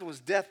deserved was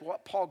death.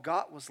 What Paul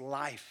got was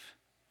life.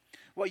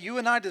 What you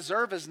and I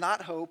deserve is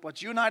not hope.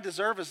 What you and I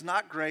deserve is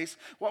not grace.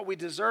 What we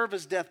deserve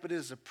is death, but it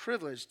is a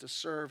privilege to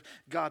serve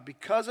God.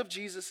 Because of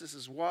Jesus, this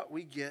is what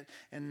we get.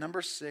 And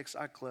number 6,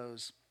 I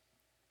close.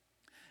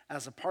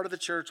 As a part of the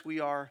church, we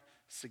are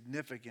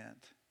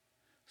significant.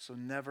 So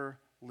never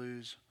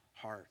lose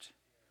heart.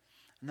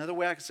 Another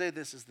way I can say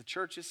this is the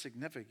church is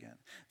significant.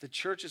 The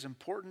church is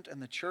important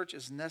and the church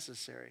is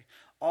necessary.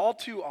 All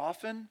too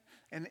often,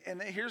 and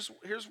here's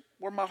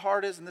where my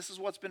heart is, and this is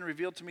what's been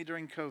revealed to me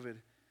during COVID.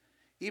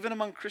 Even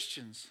among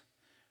Christians,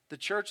 the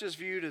church is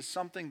viewed as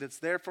something that's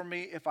there for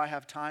me if I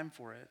have time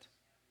for it.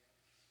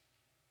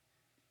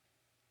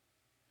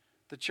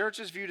 The church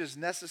is viewed as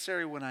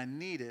necessary when I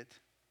need it,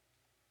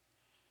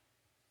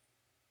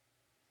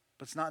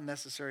 but it's not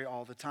necessary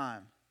all the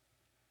time.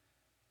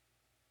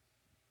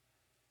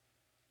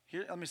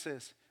 Here, let me say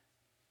this.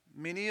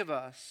 Many of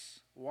us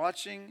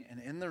watching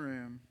and in the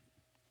room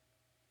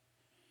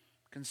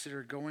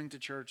consider going to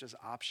church as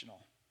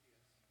optional.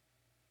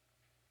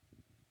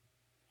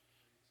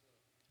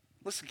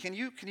 Listen, can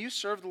you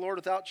serve the Lord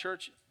without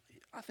church?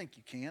 I think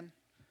you can.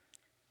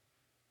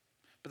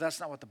 But that's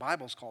not what the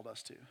Bible's called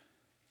us to.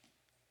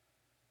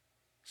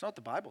 It's not what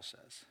the Bible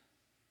says.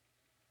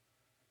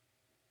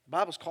 The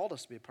Bible's called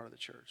us to be a part of the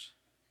church.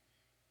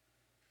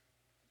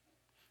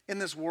 In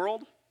this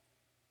world,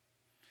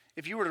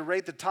 if you were to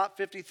rate the top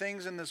 50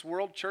 things in this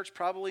world, church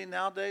probably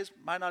nowadays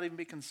might not even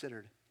be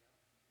considered.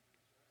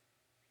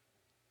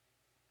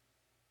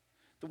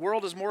 The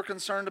world is more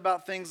concerned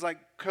about things like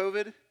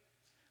COVID,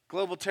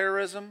 global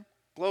terrorism,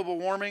 global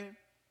warming,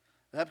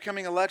 the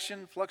upcoming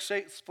election,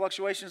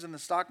 fluctuations in the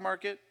stock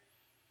market.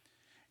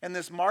 And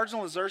this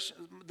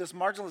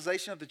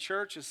marginalization of the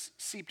church has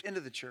seeped into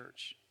the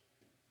church.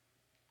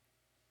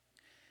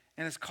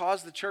 And it's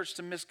caused the church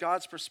to miss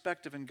God's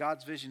perspective and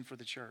God's vision for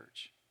the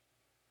church.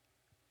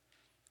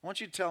 I want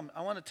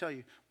to tell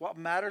you, what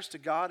matters to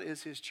God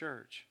is his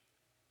church.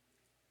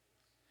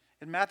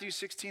 In Matthew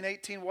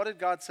 16:18, what did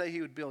God say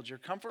he would build? Your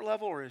comfort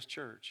level or his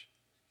church?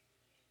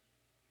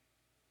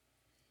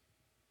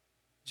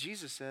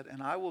 Jesus said,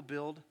 and I will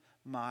build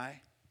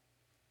my,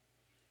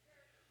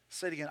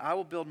 say it again, I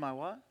will build my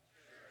what?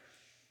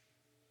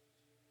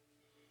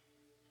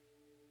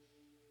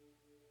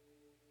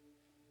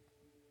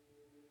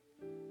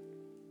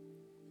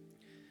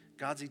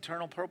 God's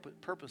eternal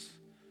purpose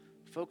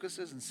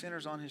focuses and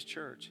centers on his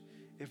church.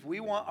 If we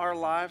want our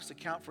lives to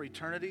count for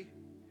eternity,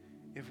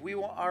 if we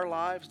want our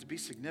lives to be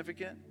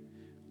significant,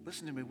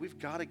 listen to me, we've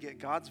got to get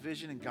God's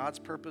vision and God's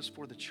purpose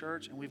for the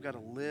church, and we've got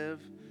to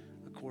live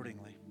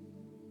accordingly.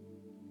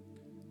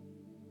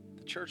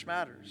 The church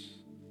matters.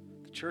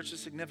 The church is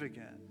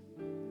significant.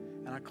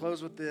 And I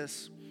close with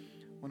this.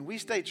 When we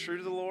stay true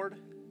to the Lord,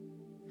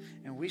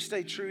 and we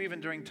stay true even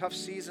during tough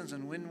seasons,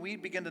 and when we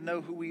begin to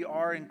know who we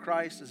are in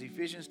Christ, as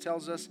Ephesians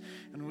tells us,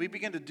 and we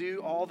begin to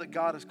do all that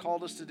God has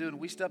called us to do, and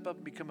we step up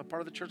and become a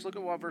part of the church, look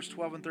at what verse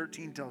 12 and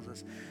 13 tells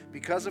us.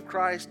 Because of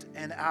Christ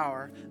and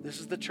this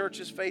is the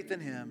church's faith in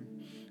him,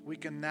 we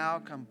can now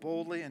come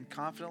boldly and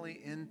confidently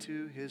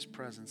into his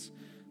presence.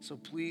 So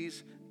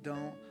please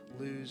don't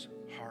lose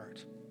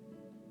heart.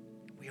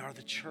 We are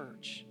the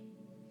church.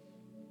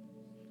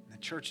 And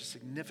the church is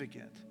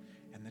significant,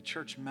 and the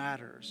church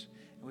matters.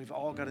 And we've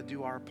all got to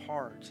do our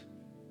part.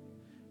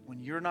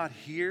 When you're not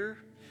here,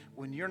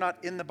 when you're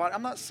not in the body,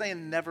 I'm not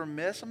saying never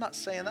miss. I'm not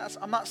saying that.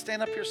 I'm not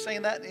standing up here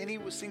saying that in any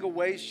single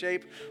way,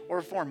 shape,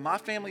 or form. My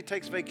family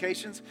takes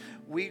vacations.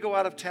 We go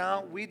out of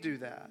town. We do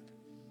that.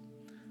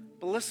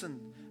 But listen,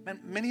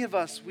 man, many of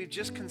us, we've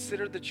just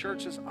considered the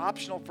church as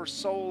optional for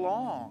so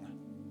long.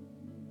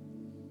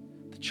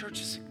 The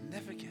church is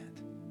significant.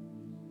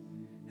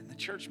 And the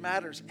church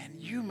matters. And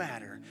you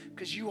matter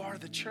because you are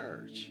the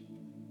church.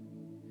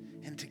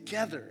 And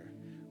together,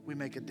 we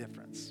make a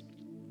difference.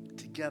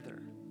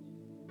 Together.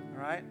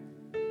 All right?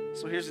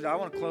 So here's it. I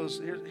want to close.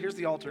 Here's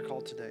the altar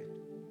call today.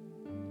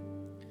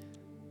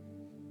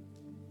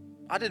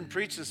 I didn't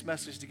preach this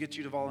message to get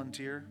you to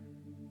volunteer.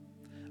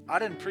 I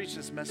didn't preach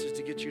this message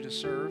to get you to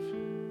serve.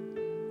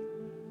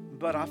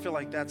 But I feel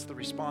like that's the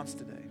response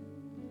today.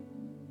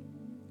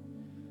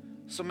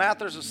 So Matt,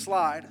 there's a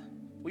slide.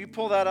 Will you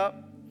pull that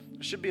up?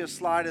 There should be a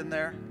slide in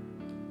there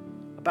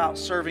about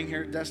serving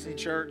here at Destiny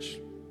Church.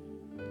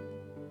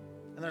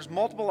 And there's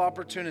multiple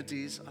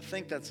opportunities. I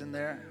think that's in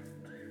there.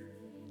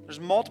 There's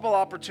multiple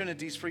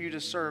opportunities for you to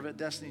serve at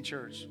Destiny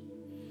Church.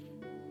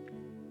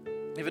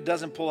 If it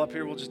doesn't pull up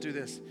here, we'll just do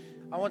this.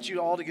 I want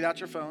you all to get out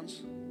your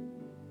phones.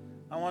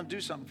 I want to do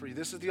something for you.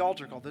 This is the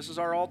altar call. This is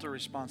our altar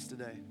response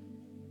today.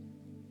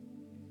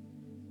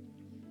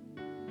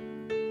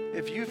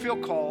 If you feel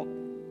called,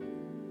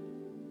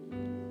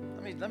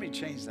 let me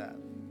change that.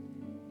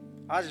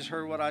 I just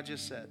heard what I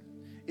just said.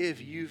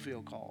 If you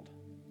feel called.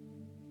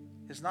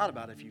 It's not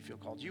about if you feel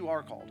called. You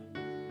are called.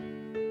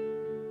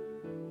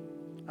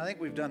 I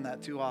think we've done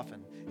that too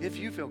often. If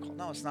you feel called.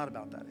 No, it's not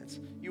about that. It's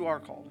you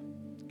are called.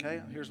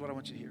 Okay? Here's what I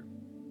want you to hear.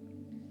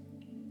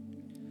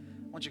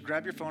 I want you to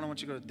grab your phone. I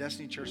want you to go to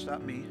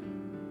destinychurch.me.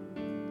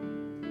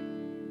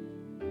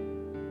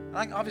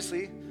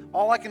 Obviously,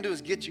 all I can do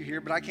is get you here,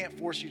 but I can't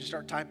force you to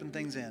start typing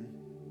things in.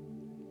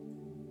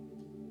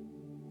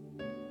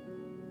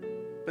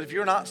 But if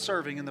you're not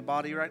serving in the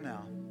body right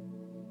now,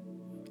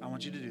 I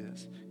want you to do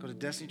this. Go to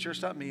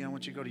destinychurch.me. I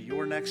want you to go to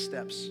your next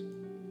steps.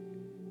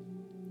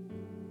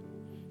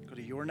 Go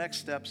to your next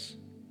steps.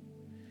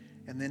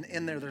 And then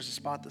in there, there's a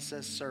spot that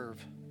says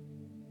serve.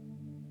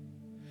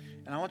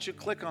 And I want you to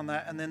click on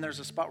that, and then there's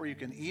a spot where you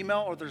can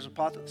email, or there's a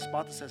spot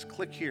that says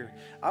click here.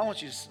 I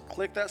want you to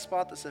click that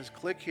spot that says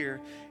click here,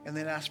 and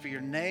then ask for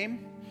your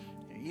name,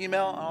 your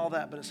email, and all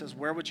that, but it says,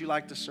 where would you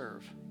like to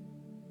serve?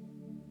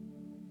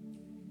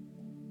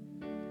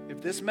 If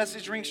this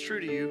message rings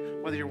true to you,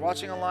 whether you're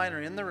watching online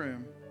or in the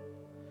room,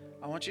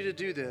 I want you to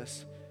do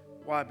this.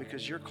 Why?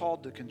 Because you're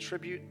called to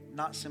contribute,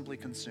 not simply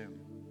consume.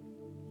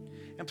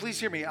 And please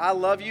hear me. I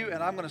love you,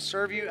 and I'm going to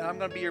serve you, and I'm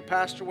going to be your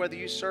pastor whether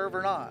you serve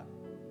or not.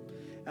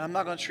 And I'm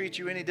not going to treat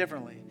you any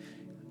differently.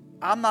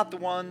 I'm not the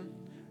one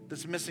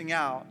that's missing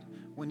out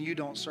when you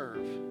don't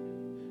serve.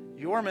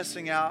 You're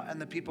missing out, and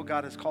the people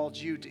God has called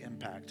you to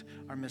impact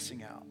are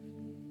missing out.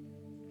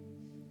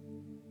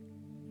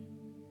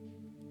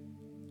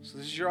 So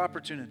this is your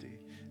opportunity.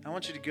 I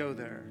want you to go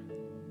there.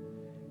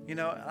 You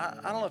know,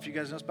 I don't know if you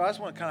guys know this, but I just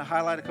want to kind of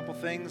highlight a couple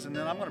things, and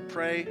then I'm going to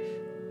pray,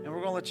 and we're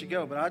going to let you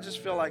go. But I just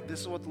feel like this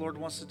is what the Lord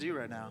wants to do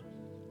right now.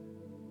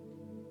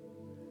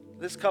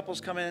 This couple's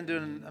coming in and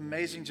doing an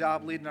amazing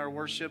job leading our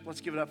worship. Let's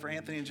give it up for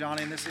Anthony and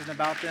Johnny. And this isn't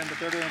about them, but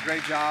they're doing a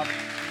great job.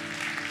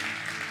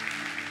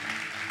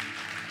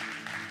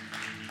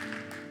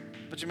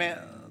 But man,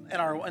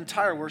 and our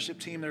entire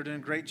worship team, they're doing a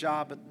great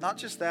job. But not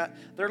just that,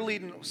 they're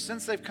leading.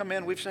 Since they've come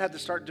in, we've had to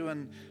start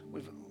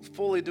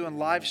fully doing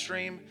live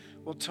stream.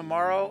 Well,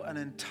 tomorrow, an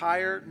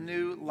entire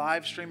new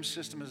live stream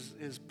system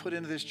is put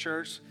into this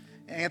church.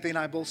 Anthony and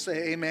I both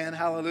say amen,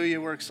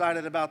 hallelujah. We're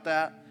excited about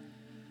that.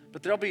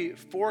 But there'll be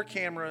 4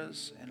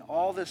 cameras and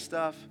all this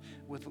stuff.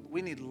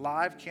 We need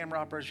live camera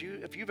operators.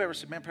 If you've ever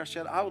said, man, Pastor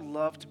Chad, I would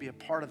love to be a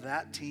part of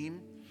that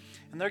team.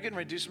 And they're getting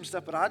ready to do some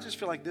stuff, but I just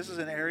feel like this is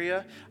an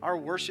area, our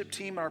worship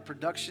team, our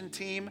production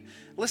team.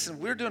 Listen,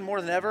 we're doing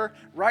more than ever.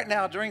 Right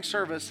now, during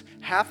service,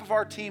 half of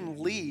our team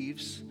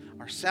leaves.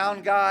 Our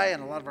sound guy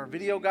and a lot of our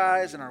video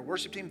guys and our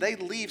worship team, they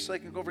leave so they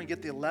can go over and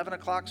get the 11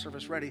 o'clock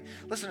service ready.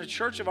 Listen, a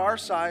church of our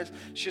size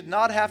should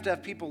not have to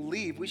have people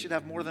leave. We should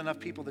have more than enough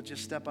people that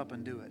just step up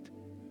and do it.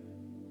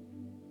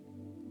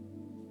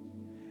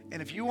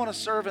 And if you want to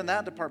serve in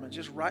that department,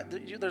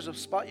 there's a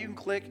spot you can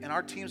click and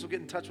our teams will get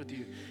in touch with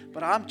you.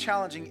 But I'm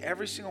challenging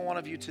every single one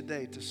of you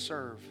today to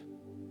serve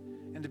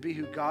and to be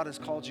who God has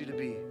called you to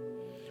be.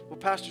 Well,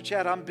 Pastor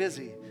Chad, I'm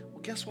busy.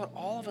 Well, guess what?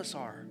 All of us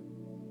are.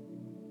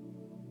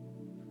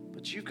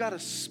 But you've got a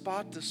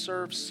spot to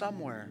serve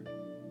somewhere.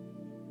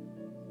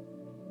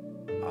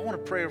 I want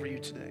to pray over you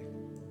today.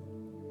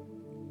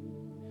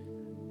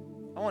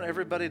 I want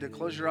everybody to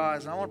close your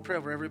eyes, and I want to pray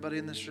over everybody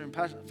in this room.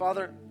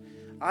 Father,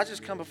 I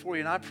just come before you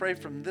and I pray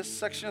from this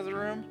section of the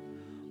room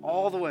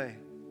all the way.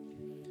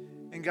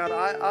 And God,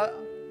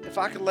 if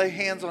I could lay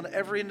hands on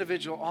every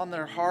individual, on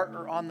their heart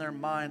or on their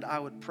mind, I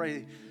would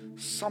pray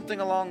something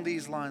along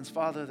these lines,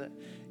 Father, that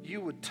you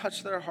would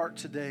touch their heart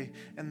today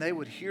and they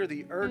would hear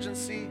the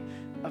urgency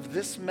of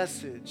this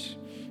message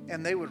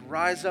and they would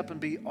rise up and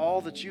be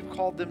all that you've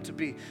called them to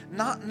be.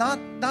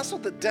 Not so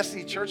that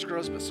Destiny Church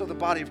grows, but so the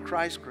body of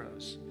Christ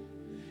grows.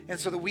 And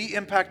so that we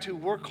impact who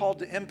we're called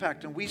to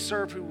impact and we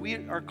serve who we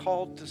are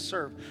called to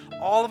serve.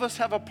 All of us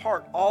have a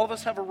part. All of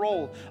us have a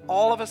role.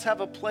 All of us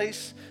have a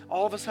place.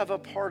 All of us have a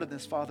part in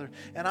this, Father.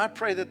 And I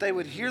pray that they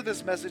would hear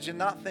this message and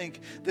not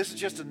think this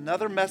is just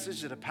another message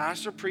that a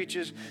pastor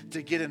preaches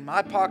to get in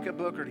my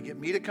pocketbook or to get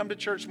me to come to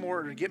church more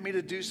or to get me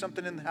to do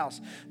something in the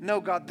house. No,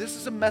 God, this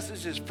is a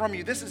message that's from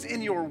you. This is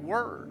in your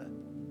word.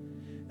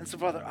 And so,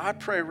 Father, I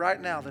pray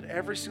right now that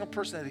every single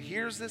person that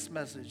hears this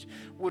message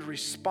would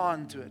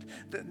respond to it.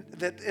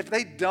 That if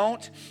they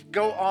don't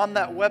go on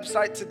that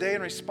website today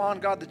and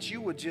respond, God, that you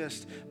would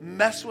just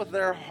mess with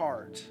their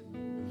heart.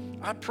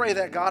 I pray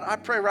that, God. I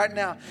pray right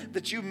now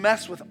that you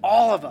mess with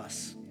all of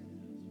us.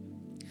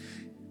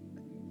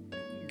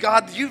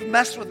 God, you've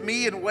messed with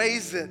me in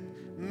ways that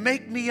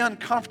make me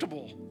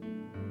uncomfortable.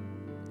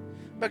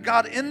 But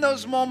God, in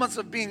those moments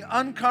of being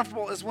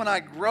uncomfortable is when I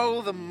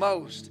grow the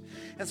most.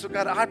 And so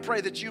God, I pray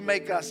that you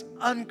make us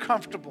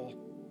uncomfortable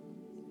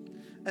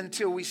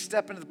until we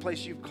step into the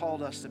place you've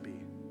called us to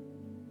be.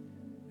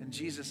 And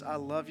Jesus, I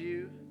love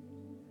you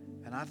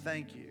and I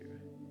thank you.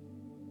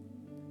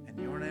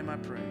 In your name I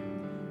pray.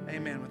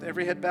 Amen. With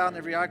every head bowed and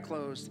every eye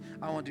closed,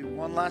 I want to do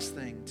one last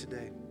thing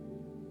today.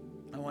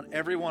 I want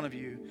every one of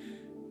you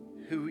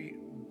who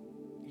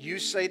you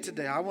say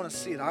today, I want to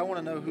see it. I want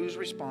to know who's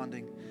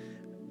responding.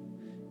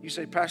 You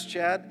say, Pastor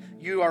Chad,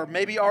 you are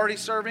maybe already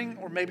serving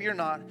or maybe you're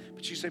not,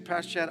 but you say,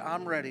 Pastor Chad,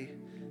 I'm ready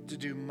to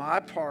do my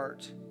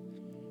part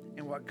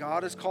in what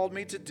God has called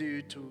me to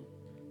do to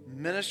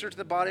minister to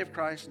the body of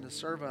Christ and to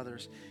serve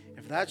others.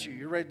 If that's you,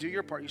 you're ready to do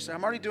your part. You say,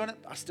 I'm already doing it.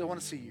 I still want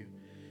to see you.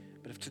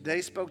 But if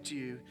today spoke to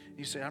you, and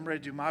you say, I'm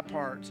ready to do my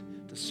part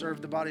to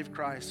serve the body of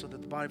Christ so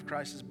that the body of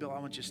Christ is built, I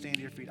want you to stand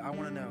to your feet. I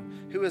want to know.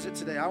 Who is it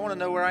today? I want to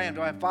know where I am.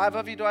 Do I have 5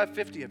 of you? Do I have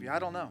 50 of you? I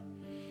don't know.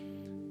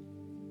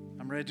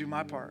 I'm ready to do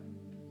my part.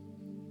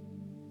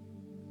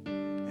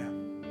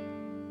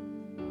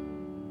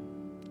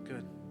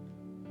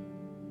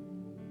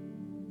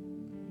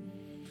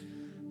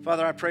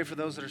 Father, I pray for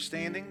those that are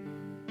standing,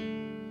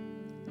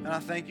 and I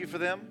thank you for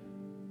them.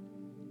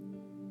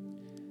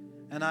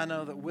 And I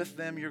know that with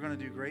them, you're going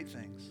to do great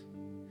things.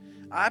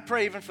 I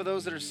pray even for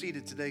those that are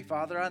seated today.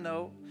 Father, I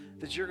know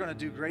that you're going to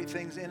do great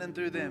things in and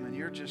through them, and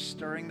you're just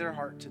stirring their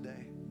heart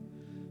today.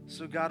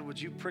 So God,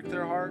 would you prick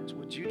their hearts?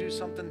 Would you do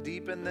something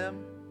deep in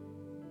them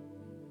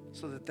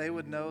so that they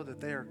would know that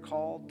they are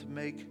called to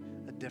make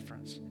a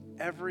difference?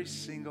 Every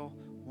single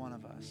one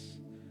of us.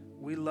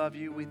 We love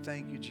you. We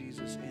thank you,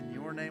 Jesus. In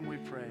your name we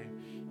pray.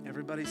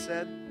 Everybody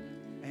said,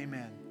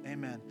 amen.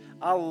 Amen.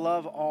 I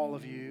love all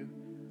of you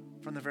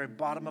from the very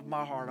bottom of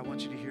my heart. I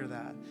want you to hear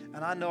that.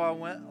 And I know I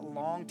went a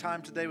long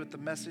time today with the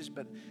message,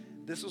 but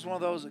this was one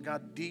of those that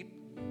got deep,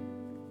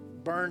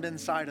 burned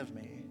inside of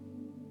me.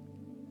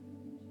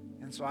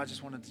 And so I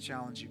just wanted to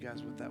challenge you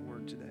guys with that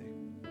word today.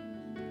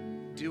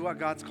 Do what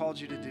God's called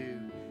you to do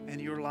in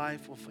your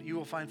life. You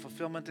will find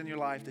fulfillment in your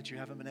life that you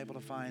haven't been able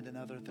to find in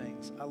other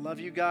things. I love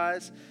you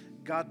guys.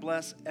 God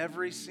bless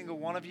every single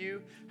one of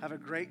you. Have a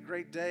great,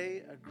 great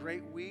day, a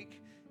great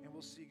week, and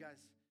we'll see you guys.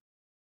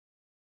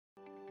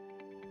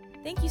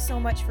 Thank you so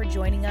much for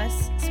joining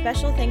us.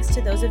 Special thanks to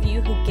those of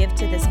you who give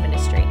to this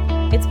ministry.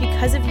 It's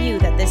because of you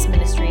that this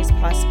ministry is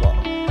possible.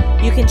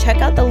 You can check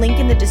out the link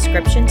in the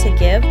description to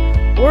give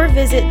or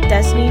visit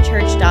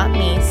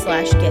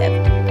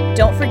destinychurch.me/give.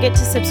 Don't forget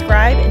to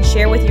subscribe and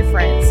share with your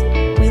friends.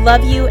 We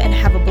love you and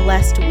have a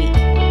blessed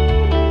week.